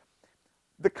you.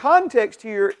 The context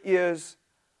here is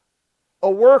a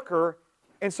worker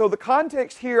And so the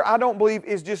context here, I don't believe,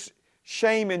 is just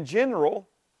shame in general,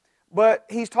 but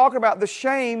he's talking about the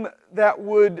shame that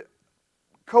would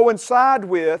coincide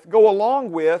with, go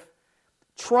along with,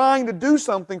 trying to do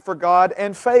something for God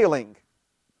and failing.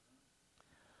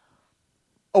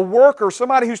 A worker,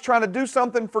 somebody who's trying to do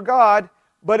something for God,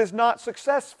 but is not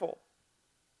successful.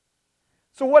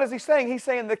 So what is he saying? He's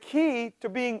saying the key to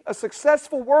being a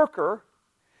successful worker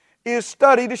is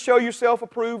study to show yourself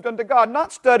approved unto God.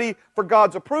 Not study for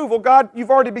God's approval. God, you've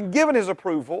already been given His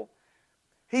approval.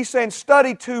 He's saying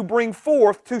study to bring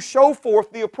forth, to show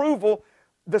forth the approval,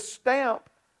 the stamp,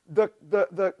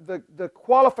 the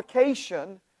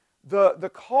qualification,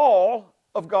 the call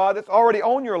of God that's already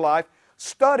on your life.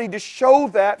 Study to show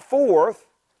that forth.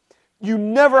 You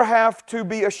never have to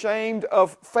be ashamed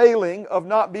of failing, of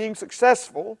not being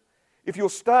successful, if you'll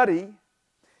study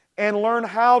and learn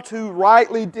how to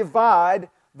rightly divide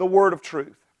the word of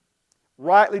truth.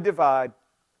 Rightly divide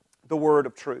the word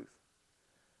of truth.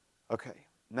 Okay,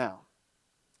 now,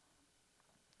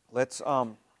 let's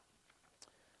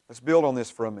build on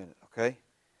this for a minute, okay?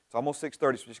 It's almost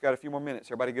 6:30, so we just got a few more minutes.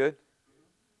 Everybody good?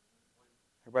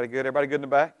 Everybody good? Everybody good in the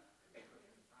back?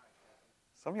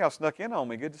 Some of y'all snuck in on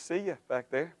me. Good to see you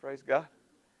back there. Praise God.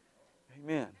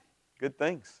 Amen. Good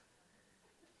things.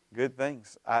 Good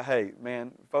things. Hey,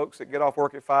 man, folks that get off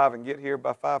work at 5 and get here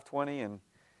by 5:20 and,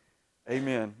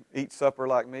 amen, eat supper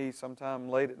like me sometime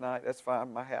late at night, that's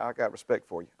fine. I got respect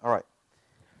for you. All right.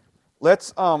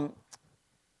 Let's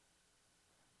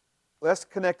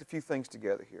connect a few things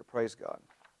together here. Praise God.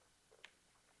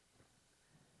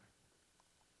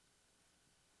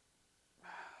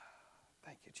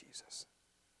 Thank you, Jesus.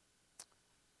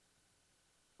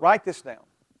 Write this down.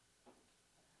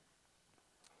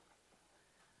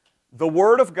 The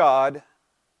Word of God,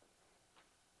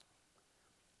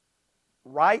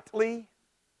 rightly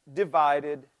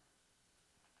divided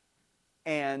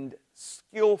and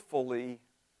skillfully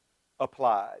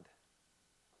applied.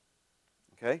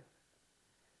 Okay?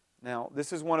 Now,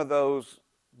 this is one of those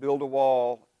build a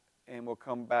wall and we'll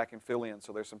come back and fill in.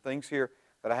 So there's some things here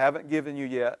that I haven't given you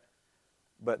yet,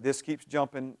 but this keeps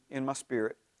jumping in my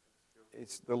spirit.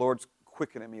 It's the Lord's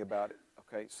quickening me about it.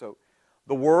 Okay, so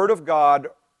the Word of God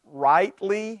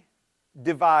rightly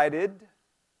divided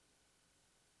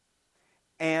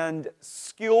and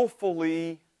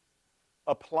skillfully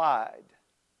applied.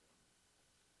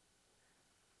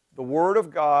 The Word of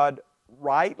God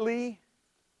rightly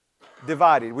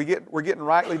divided. We're getting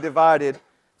rightly divided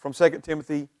from 2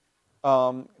 Timothy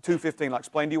 2:15. I'll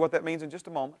explain to you what that means in just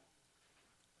a moment.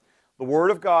 The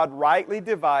Word of God rightly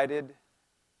divided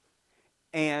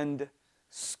and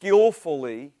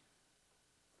skillfully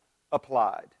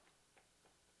applied.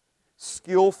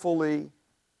 Skillfully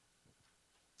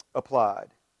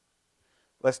applied.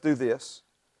 Let's do this.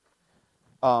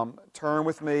 Turn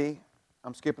with me.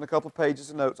 I'm skipping a couple of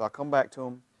pages of notes. I'll come back to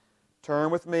them. Turn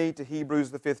with me to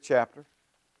Hebrews, the 5th chapter.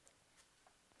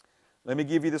 Let me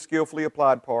give you the skillfully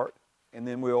applied part, and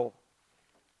then we'll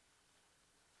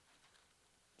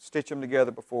stitch them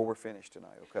together before we're finished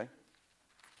tonight, okay?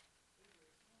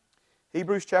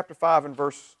 Hebrews chapter 5 and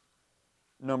verse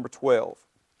number 12.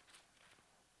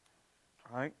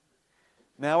 All right?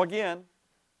 Now again,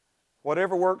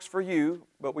 whatever works for you,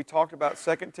 but we talked about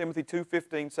 2 Timothy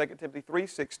 2:15, 2 Timothy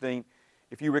 3:16.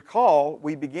 If you recall,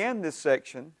 we began this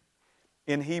section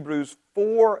in Hebrews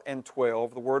 4 and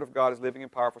 12. The Word of God is living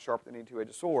and powerful, sharper than any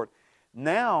two-edged sword.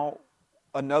 Now,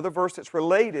 another verse that's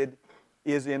related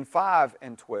is in 5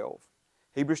 and 12.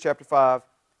 Hebrews chapter 5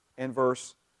 and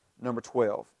verse number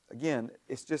 12. Again,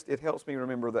 it helps me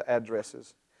remember the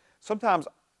addresses. Sometimes,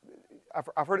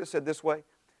 I've heard it said this way,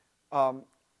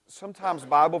 sometimes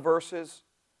Bible verses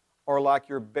are like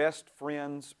your best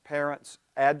friend's parents'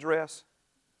 address,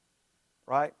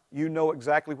 right? You know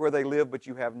exactly where they live, but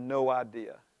you have no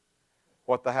idea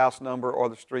what the house number or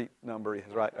the street number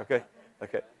is, right? Okay?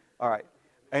 Okay. All right.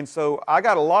 And so I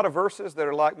got a lot of verses that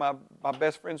are like my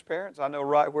best friend's parents. I know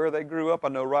right where they grew up. I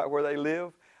know right where they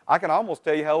live. I can almost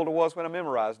tell you how old it was when I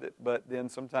memorized it, but then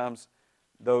sometimes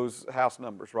those house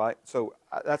numbers, right? So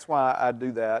that's why I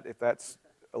do that. If that's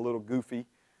a little goofy,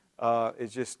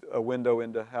 it's just a window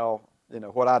into how,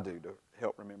 what I do to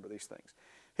help remember these things.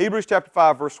 Hebrews chapter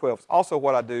 5, verse 12 is also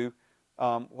what I do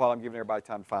while I'm giving everybody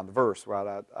time to find the verse,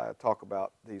 right? I talk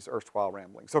about these erstwhile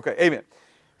ramblings. Okay, amen.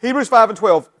 Hebrews 5 and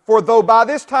 12. For though by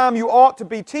this time you ought to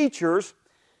be teachers,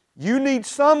 you need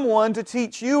someone to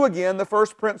teach you again the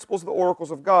first principles of the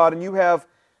oracles of God, and you have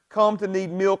come to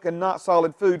need milk and not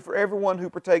solid food. For everyone who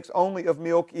partakes only of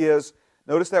milk is,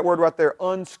 notice that word right there,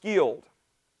 unskilled.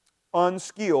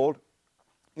 Unskilled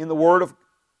in the word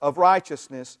of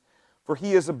righteousness, for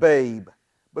he is a babe.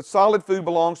 but solid food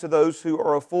belongs to those who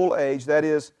are of full age, that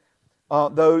is,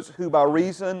 those who by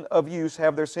reason of use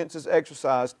have their senses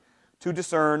exercised to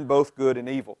discern both good and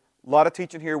evil. A lot of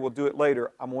teaching here, we'll do it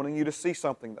later. I'm wanting you to see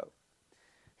something though.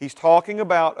 He's talking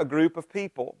about a group of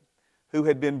people who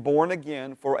had been born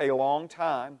again for a long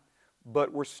time,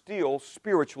 but were still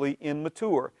spiritually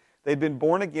immature. They'd been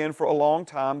born again for a long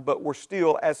time, but were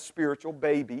still as spiritual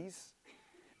babies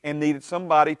and needed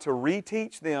somebody to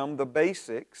reteach them the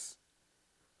basics,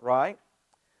 right?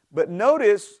 But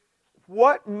notice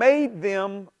what made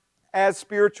them as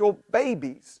spiritual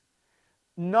babies.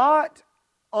 Not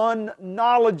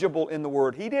unknowledgeable in the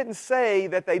Word. He didn't say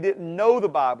that they didn't know the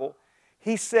Bible.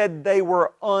 He said they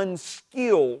were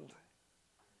unskilled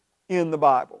in the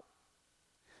Bible.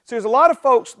 So there's a lot of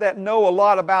folks that know a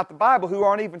lot about the Bible who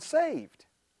aren't even saved.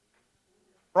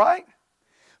 Right?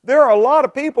 There are a lot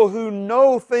of people who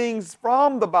know things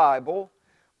from the Bible,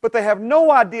 but they have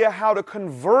no idea how to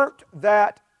convert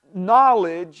that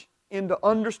knowledge into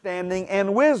understanding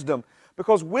and wisdom.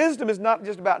 Because wisdom is not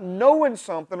just about knowing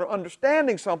something or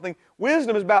understanding something.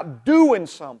 Wisdom is about doing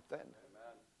something.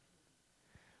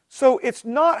 So it's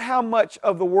not how much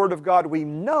of the Word of God we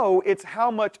know, it's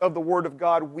how much of the Word of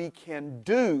God we can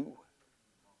do.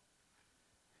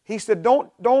 He said,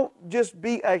 don't just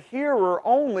be a hearer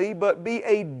only, but be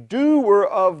a doer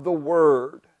of the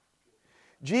Word.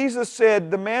 Jesus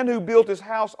said the man who built his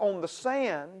house on the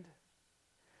sand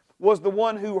was the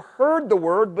one who heard the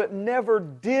Word but never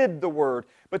did the Word.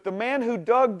 But the man who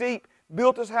dug deep,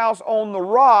 built his house on the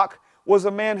rock, was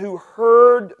a man who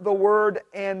heard the Word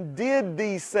and did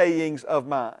these sayings of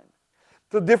mine.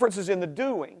 The difference is in the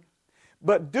doing.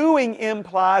 But doing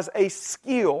implies a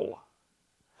skill.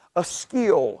 A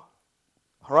skill.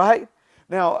 All right?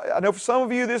 Now, I know for some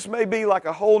of you this may be like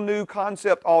a whole new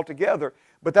concept altogether,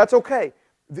 but that's okay.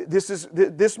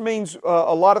 This means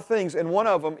a lot of things, and one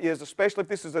of them is, especially if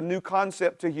this is a new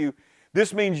concept to you,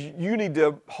 this means you need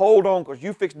to hold on because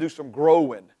you fix to do some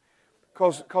growing.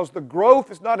 Because the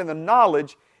growth is not in the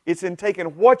knowledge, it's in taking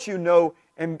what you know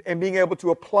and being able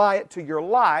to apply it to your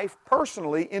life,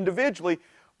 personally, individually.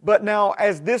 But now,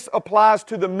 as this applies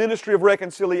to the ministry of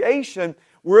reconciliation,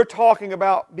 we're talking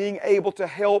about being able to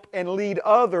help and lead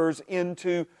others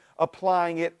into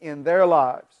applying it in their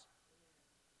lives.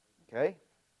 Okay?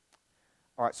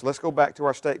 All right, so let's go back to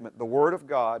our statement. The Word of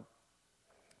God,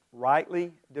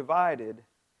 rightly divided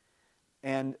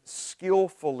and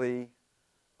skillfully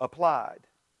applied.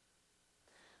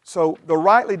 So the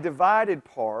rightly divided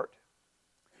part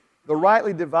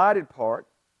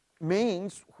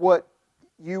means what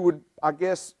you would, I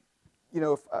guess,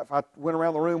 if I went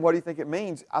around the room, what do you think it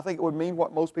means? I think it would mean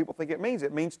what most people think it means.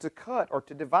 It means to cut or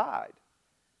to divide.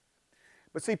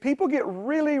 But see, people get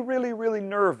really, really, really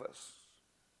nervous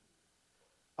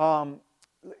when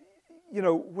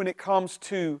it comes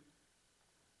to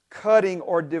cutting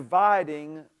or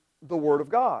dividing the Word of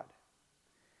God.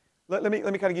 Let me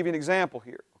kind of give you an example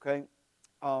here, okay?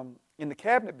 In the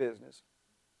cabinet business,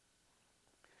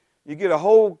 you get a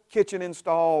whole kitchen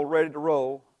installed, ready to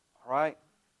roll, all right?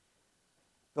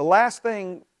 The last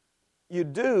thing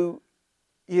you'd do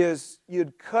is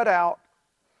you'd cut out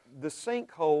the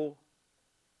sinkhole,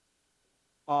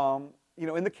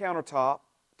 in the countertop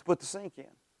to put the sink in,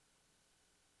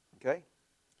 okay?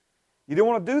 You don't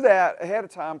want to do that ahead of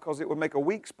time because it would make a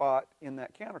weak spot in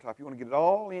that countertop. You want to get it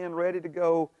all in, ready to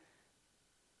go,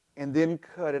 and then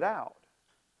cut it out.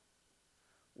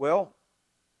 Well,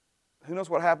 who knows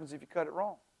what happens if you cut it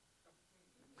wrong?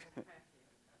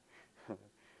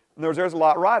 There's a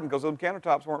lot riding because those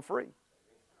countertops weren't free.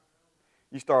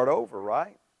 You start over,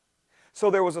 right?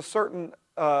 So there was a certain,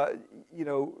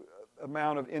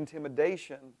 amount of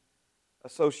intimidation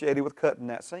associated with cutting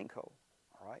that sinkhole,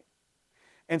 all right?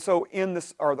 And so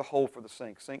or the hole for the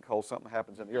sinkhole, something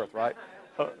happens in the earth, right?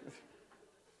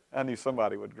 I knew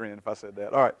somebody would grin if I said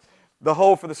that. All right, the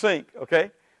hole for the sink,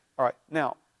 okay? All right,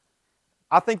 now,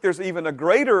 I think there's even a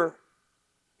greater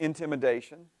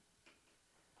intimidation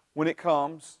when it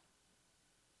comes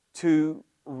to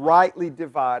rightly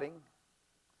dividing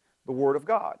the Word of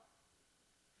God.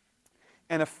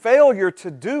 And a failure to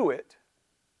do it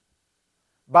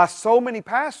by so many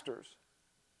pastors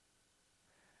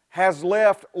has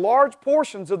left large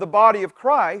portions of the body of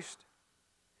Christ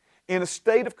in a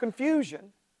state of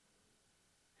confusion,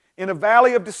 in a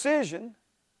valley of decision,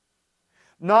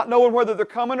 not knowing whether they're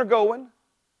coming or going,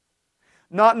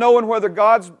 not knowing whether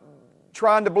God's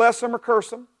trying to bless them or curse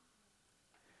them,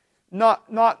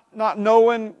 not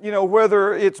knowing,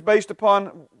 whether it's based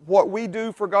upon what we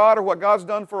do for God or what God's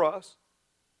done for us.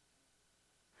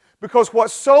 Because what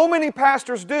so many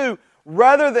pastors do,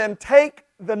 rather than take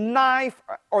the knife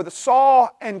or the saw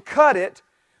and cut it.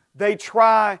 They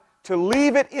try to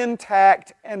leave it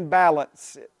intact and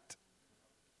balance it.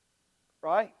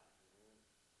 Right?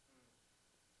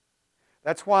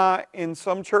 That's why in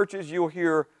some churches you'll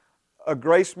hear a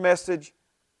grace message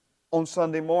on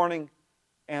Sunday morning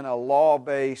and a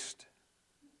law-based,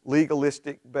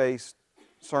 legalistic-based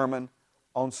sermon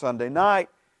on Sunday night.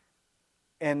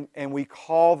 And we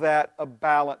call that a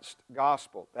balanced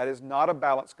gospel. That is not a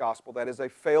balanced gospel. That is a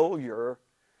failure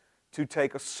to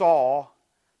take a saw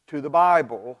to the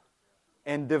Bible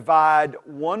and divide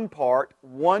one part,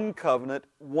 one covenant,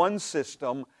 one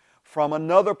system from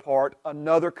another part,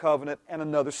 another covenant, and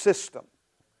another system.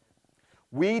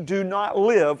 We do not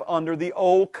live under the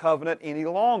old covenant any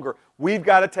longer. We've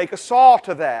got to take a saw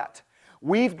to that.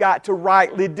 We've got to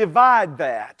rightly divide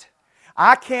that.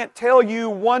 I can't tell you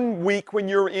one week when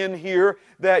you're in here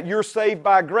that you're saved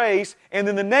by grace, and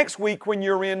then the next week when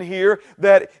you're in here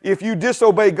that if you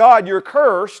disobey God, you're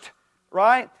cursed,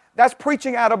 right? That's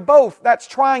preaching out of both. That's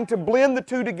trying to blend the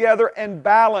two together and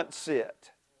balance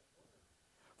it.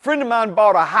 A friend of mine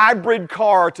bought a hybrid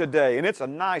car today, and it's a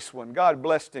nice one. God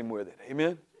blessed him with it.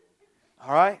 Amen?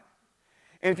 All right?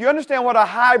 And if you understand what a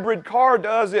hybrid car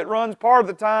does, it runs part of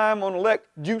the time on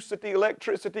electricity,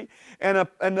 and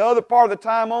the other part of the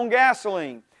time on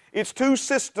gasoline. It's two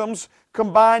systems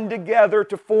combined together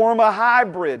to form a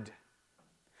hybrid.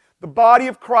 The body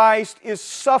of Christ is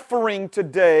suffering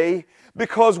today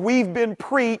because we've been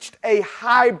preached a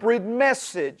hybrid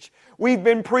message. We've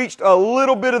been preached a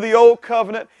little bit of the old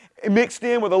covenant mixed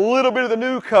in with a little bit of the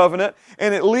new covenant,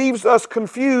 and it leaves us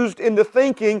confused into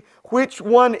thinking which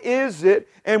one is it,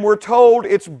 and we're told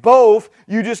it's both.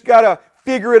 You just got to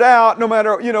figure it out no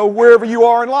matter, wherever you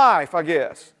are in life, I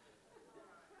guess.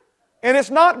 And it's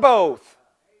not both.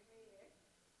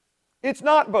 It's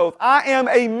not both. I am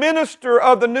a minister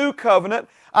of the new covenant.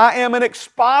 I am an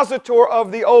expositor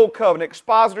of the old covenant.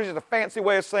 Expositor is a fancy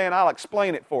way of saying I'll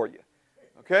explain it for you.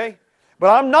 Okay?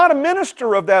 But I'm not a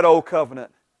minister of that old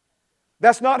covenant.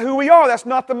 That's not who we are. That's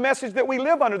not the message that we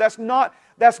live under. That's not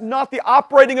the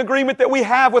operating agreement that we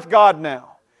have with God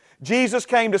now. Jesus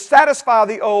came to satisfy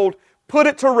the old, put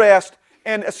it to rest,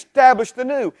 and establish the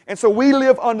new. And so we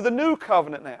live under the new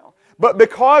covenant now. But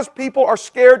because people are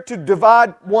scared to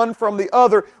divide one from the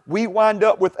other, we wind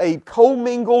up with a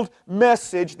commingled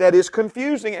message that is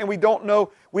confusing, and we don't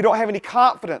have any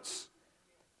confidence.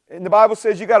 And the Bible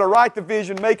says you got to write the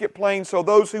vision, make it plain, so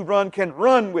those who run can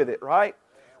run with it, right?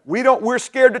 We're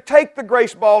scared to take the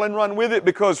grace ball and run with it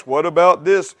because what about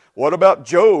this? What about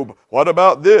Job? What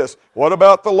about this? What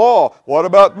about the law? What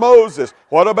about Moses?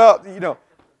 What about,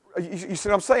 you see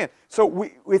what I'm saying? So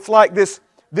it's like this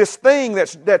thing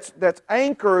that's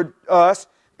anchored us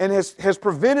and has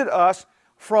prevented us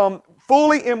from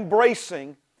fully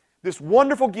embracing this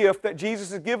wonderful gift that Jesus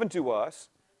has given to us,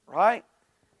 right?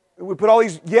 We put all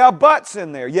these yeah buts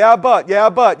in there. Yeah but,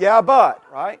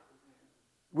 right?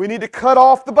 We need to cut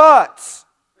off the buts.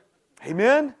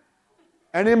 Amen?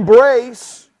 And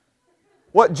embrace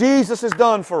what Jesus has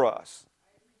done for us.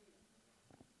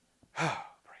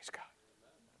 Praise God.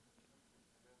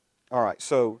 All right,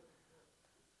 so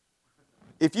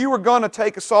if you were going to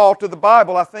take us all to the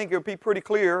Bible, I think it would be pretty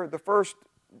clear the first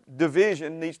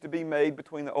division needs to be made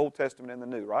between the Old Testament and the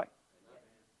New, right?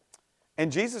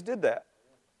 And Jesus did that.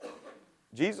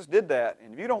 Jesus did that.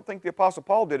 And if you don't think the Apostle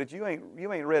Paul did it, you ain't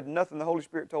read nothing the Holy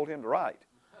Spirit told him to write.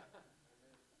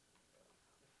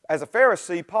 As a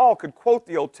Pharisee, Paul could quote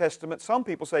the Old Testament. Some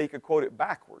people say he could quote it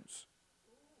backwards.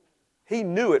 He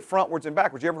knew it frontwards and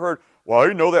backwards. You ever heard, well,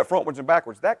 you know that frontwards and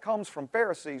backwards? That comes from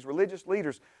Pharisees, religious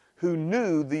leaders, who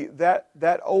knew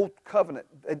that Old Covenant,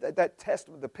 that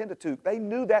Testament, the Pentateuch. They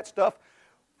knew that stuff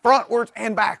frontwards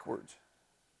and backwards.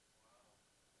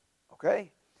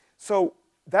 Okay? So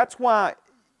that's why,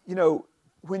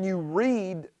 when you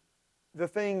read the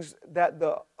things that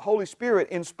the Holy Spirit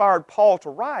inspired Paul to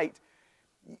write,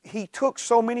 he took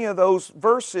so many of those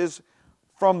verses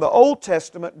from the Old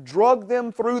Testament, drugged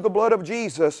them through the blood of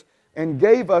Jesus, and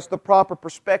gave us the proper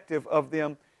perspective of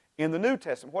them in the New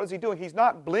Testament. What is he doing? He's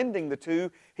not blending the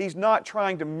two. He's not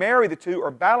trying to marry the two or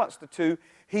balance the two.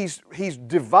 He's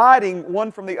dividing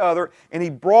one from the other, and he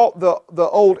brought the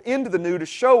old into the new to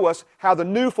show us how the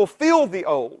new fulfilled the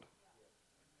old.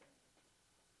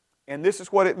 And this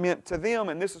is what it meant to them,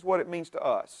 and this is what it means to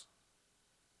us.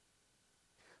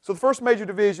 So the first major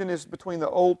division is between the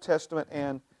Old Testament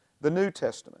and the New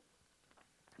Testament.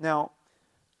 Now,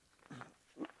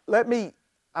 I'm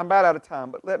about out of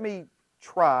time, but let me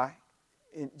try,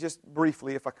 just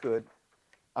briefly if I could.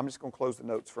 I'm just going to close the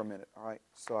notes for a minute, all right?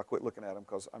 So I quit looking at them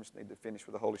because I just need to finish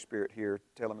with the Holy Spirit here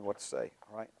telling me what to say,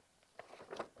 all right?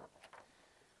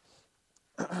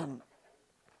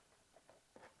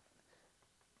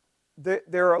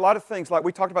 there are a lot of things, like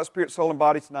we talked about spirit, soul, and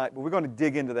body tonight, but we're going to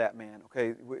dig into that, man,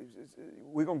 okay?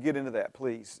 We're going to get into that,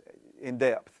 please, in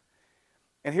depth.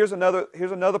 And here's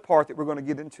another part that we're going to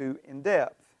get into in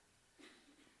depth.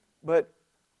 But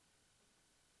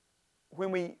when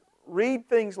we read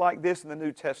things like this in the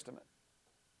New Testament,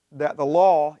 that the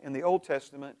law in the Old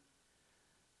Testament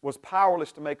was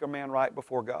powerless to make a man right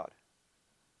before God.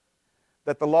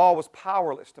 That the law was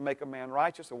powerless to make a man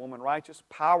righteous, a woman righteous,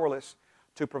 powerless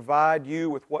to provide you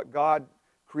with what God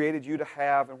created you to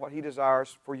have and what He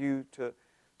desires for you to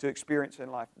experience in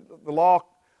life.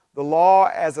 The law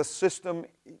as a system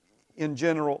in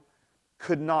general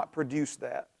could not produce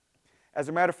that. As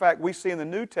a matter of fact, we see in the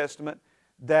New Testament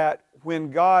that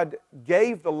when God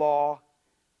gave the law,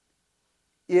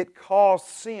 it caused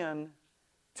sin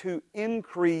to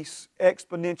increase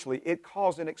exponentially. It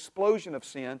caused an explosion of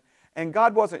sin, and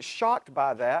God wasn't shocked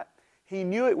by that. He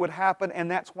knew it would happen, and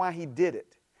that's why He did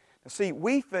it. Now, see,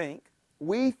 we think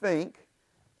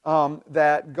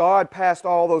that God passed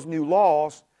all those new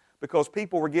laws because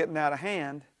people were getting out of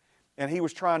hand, and He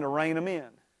was trying to rein them in.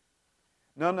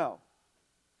 No.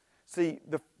 See,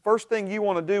 the first thing you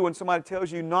want to do when somebody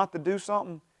tells you not to do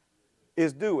something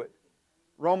is do it.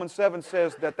 Romans 7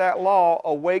 says that law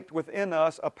awaked within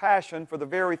us a passion for the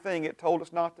very thing it told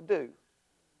us not to do.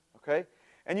 Okay?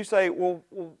 And you say, well,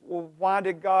 why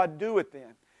did God do it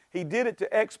then? He did it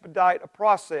to expedite a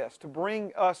process, to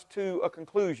bring us to a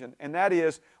conclusion, and that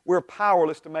is we're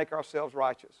powerless to make ourselves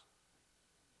righteous.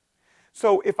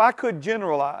 So if I could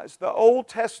generalize, the Old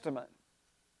Testament,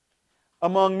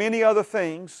 among many other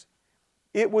things,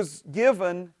 it was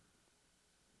given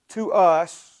to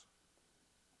us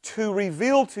to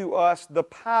reveal to us the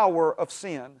power of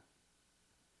sin,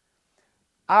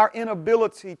 our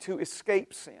inability to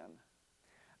escape sin,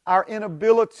 our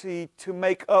inability to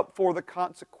make up for the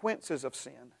consequences of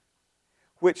sin,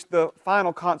 which the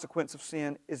final consequence of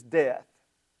sin is death.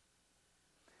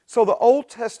 So the Old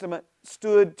Testament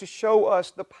stood to show us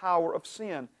the power of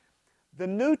sin. The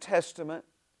New Testament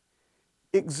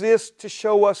exists to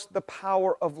show us the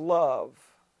power of love.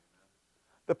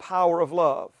 The power of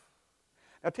love.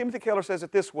 Now, Timothy Keller says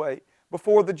it this way: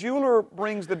 before the jeweler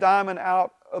brings the diamond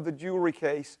out of the jewelry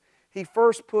case, he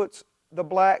first puts the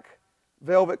black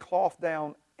velvet cloth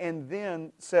down and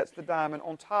then sets the diamond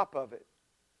on top of it.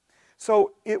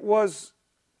 So it was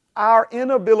our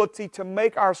inability to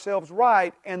make ourselves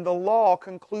right and the law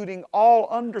concluding all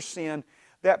under sin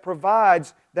that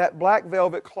provides that black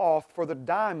velvet cloth for the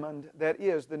diamond that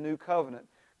is the new covenant,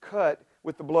 cut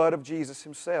with the blood of Jesus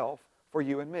Himself for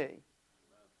you and me.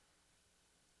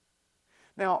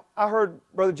 Now, I heard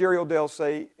Brother Jerry Odell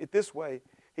say it this way.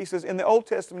 He says, in the Old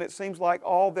Testament, it seems like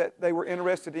all that they were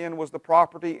interested in was the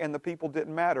property and the people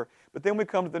didn't matter. But then we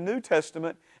come to the New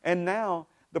Testament, and now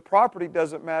the property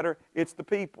doesn't matter, it's the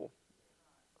people.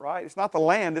 Right? It's not the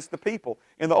land, it's the people.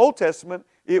 In the Old Testament,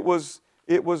 it was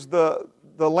the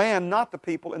land, not the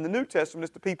people. In the New Testament,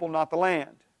 it's the people, not the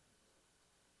land.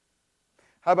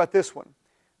 How about this one?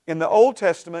 In the Old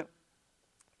Testament,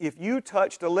 if you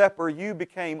touched a leper, you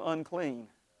became unclean.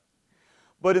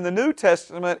 But in the New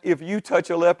Testament, if you touch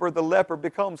a leper, the leper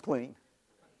becomes clean.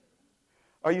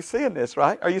 Are you seeing this,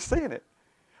 right? Are you seeing it?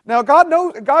 Now, God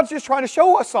knows, God's just trying to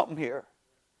show us something here.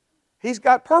 He's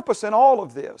got purpose in all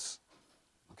of this.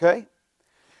 Okay?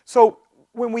 So,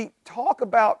 when we talk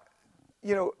about,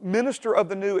 minister of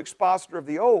the new, expositor of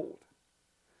the old,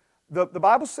 the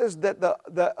Bible says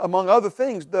that among other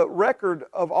things, the record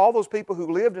of all those people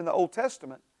who lived in the Old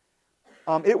Testament,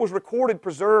 it was recorded,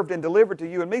 preserved, and delivered to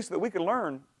you and me so that we could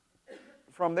learn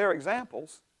from their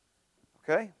examples.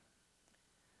 Okay?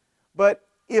 But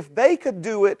if they could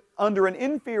do it under an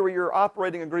inferior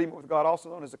operating agreement with God, also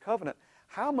known as a covenant,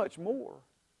 how much more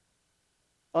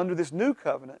under this new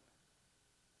covenant?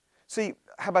 See,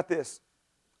 how about this?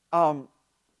 The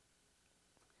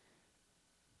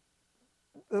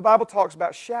Bible talks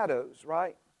about shadows,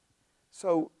 right?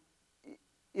 So,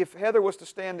 if Heather was to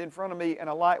stand in front of me and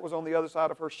a light was on the other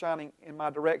side of her shining in my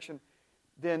direction,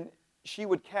 then she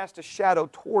would cast a shadow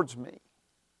towards me.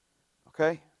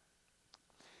 Okay?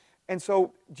 And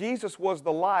so Jesus was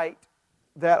the light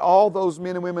that all those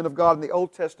men and women of God in the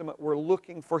Old Testament were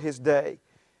looking for His day.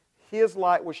 His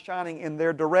light was shining in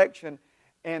their direction,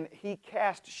 and He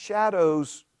cast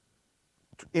shadows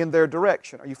in their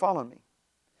direction. Are you following me?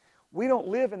 We don't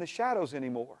live in the shadows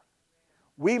anymore.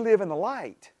 We live in the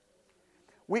light.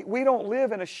 We don't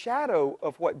live in a shadow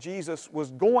of what Jesus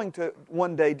was going to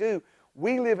one day do.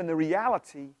 We live in the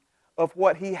reality of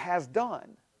what He has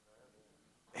done.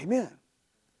 Amen.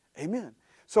 Amen.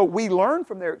 So we learn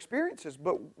from their experiences,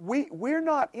 but we're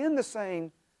not in the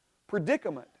same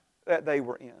predicament that they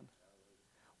were in.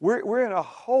 We're in a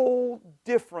whole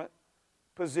different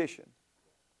position.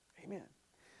 Amen.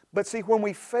 But see, when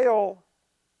we fail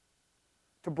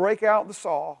to break out the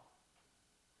saw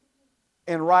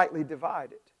and rightly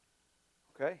divide it,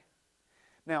 okay?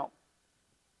 Now,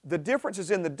 the difference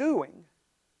is in the doing,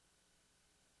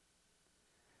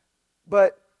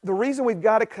 but the reason we've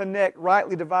got to connect,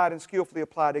 rightly divide, and skillfully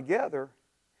apply together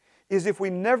is if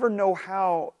we never know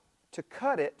how to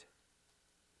cut it,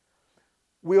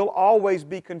 we'll always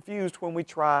be confused when we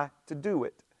try to do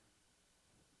it.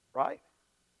 Right?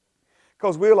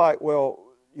 Because we're like, well,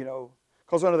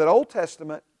 because under that Old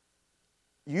Testament,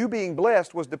 you being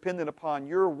blessed was dependent upon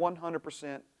your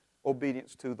 100%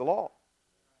 obedience to the law.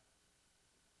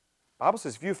 The Bible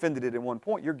says if you offended it at one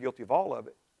point, you're guilty of all of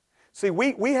it. See,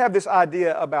 we have this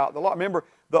idea about the law. Remember,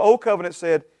 the Old Covenant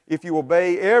said, if you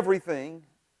obey everything,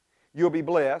 you'll be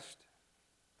blessed.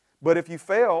 But if you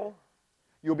fail,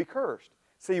 you'll be cursed.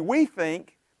 See, we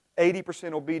think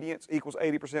 80% obedience equals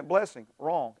 80% blessing.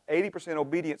 Wrong. 80%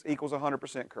 obedience equals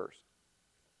 100% curse.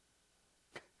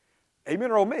 Amen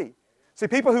or oh me? See,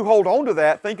 people who hold on to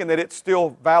that thinking that it's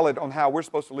still valid on how we're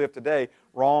supposed to live today,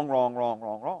 wrong, wrong, wrong,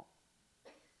 wrong, wrong.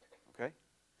 Okay?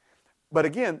 But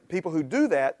again, people who do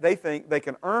that, they think they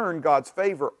can earn God's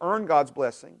favor, earn God's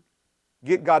blessing,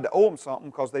 get God to owe them something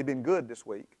because they've been good this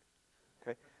week.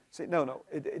 Okay? See, no,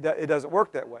 it doesn't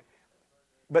work that way.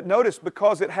 But notice,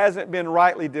 because it hasn't been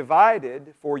rightly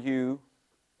divided for you,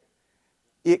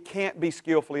 it can't be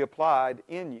skillfully applied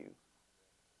in you.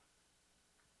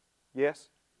 Yes?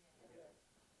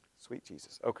 Sweet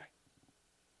Jesus. Okay.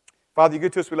 Father, you're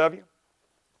good to us. We love you.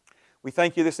 We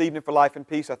thank you this evening for life and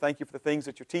peace. I thank you for the things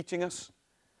that you're teaching us.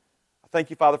 I thank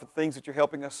you, Father, for the things that you're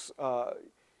helping us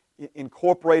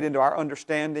incorporate into our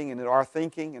understanding and into our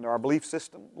thinking, into our belief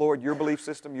system. Lord, your belief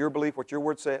system, your belief, what your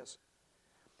word says.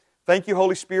 Thank you,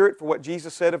 Holy Spirit, for what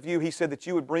Jesus said of you. He said that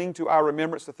you would bring to our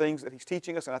remembrance the things that He's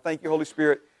teaching us. And I thank you, Holy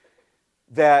Spirit,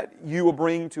 that you will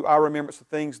bring to our remembrance the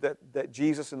things that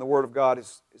Jesus in the Word of God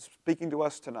is speaking to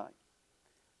us tonight.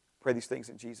 Pray these things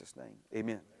in Jesus' name.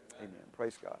 Amen. Amen.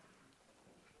 Praise God.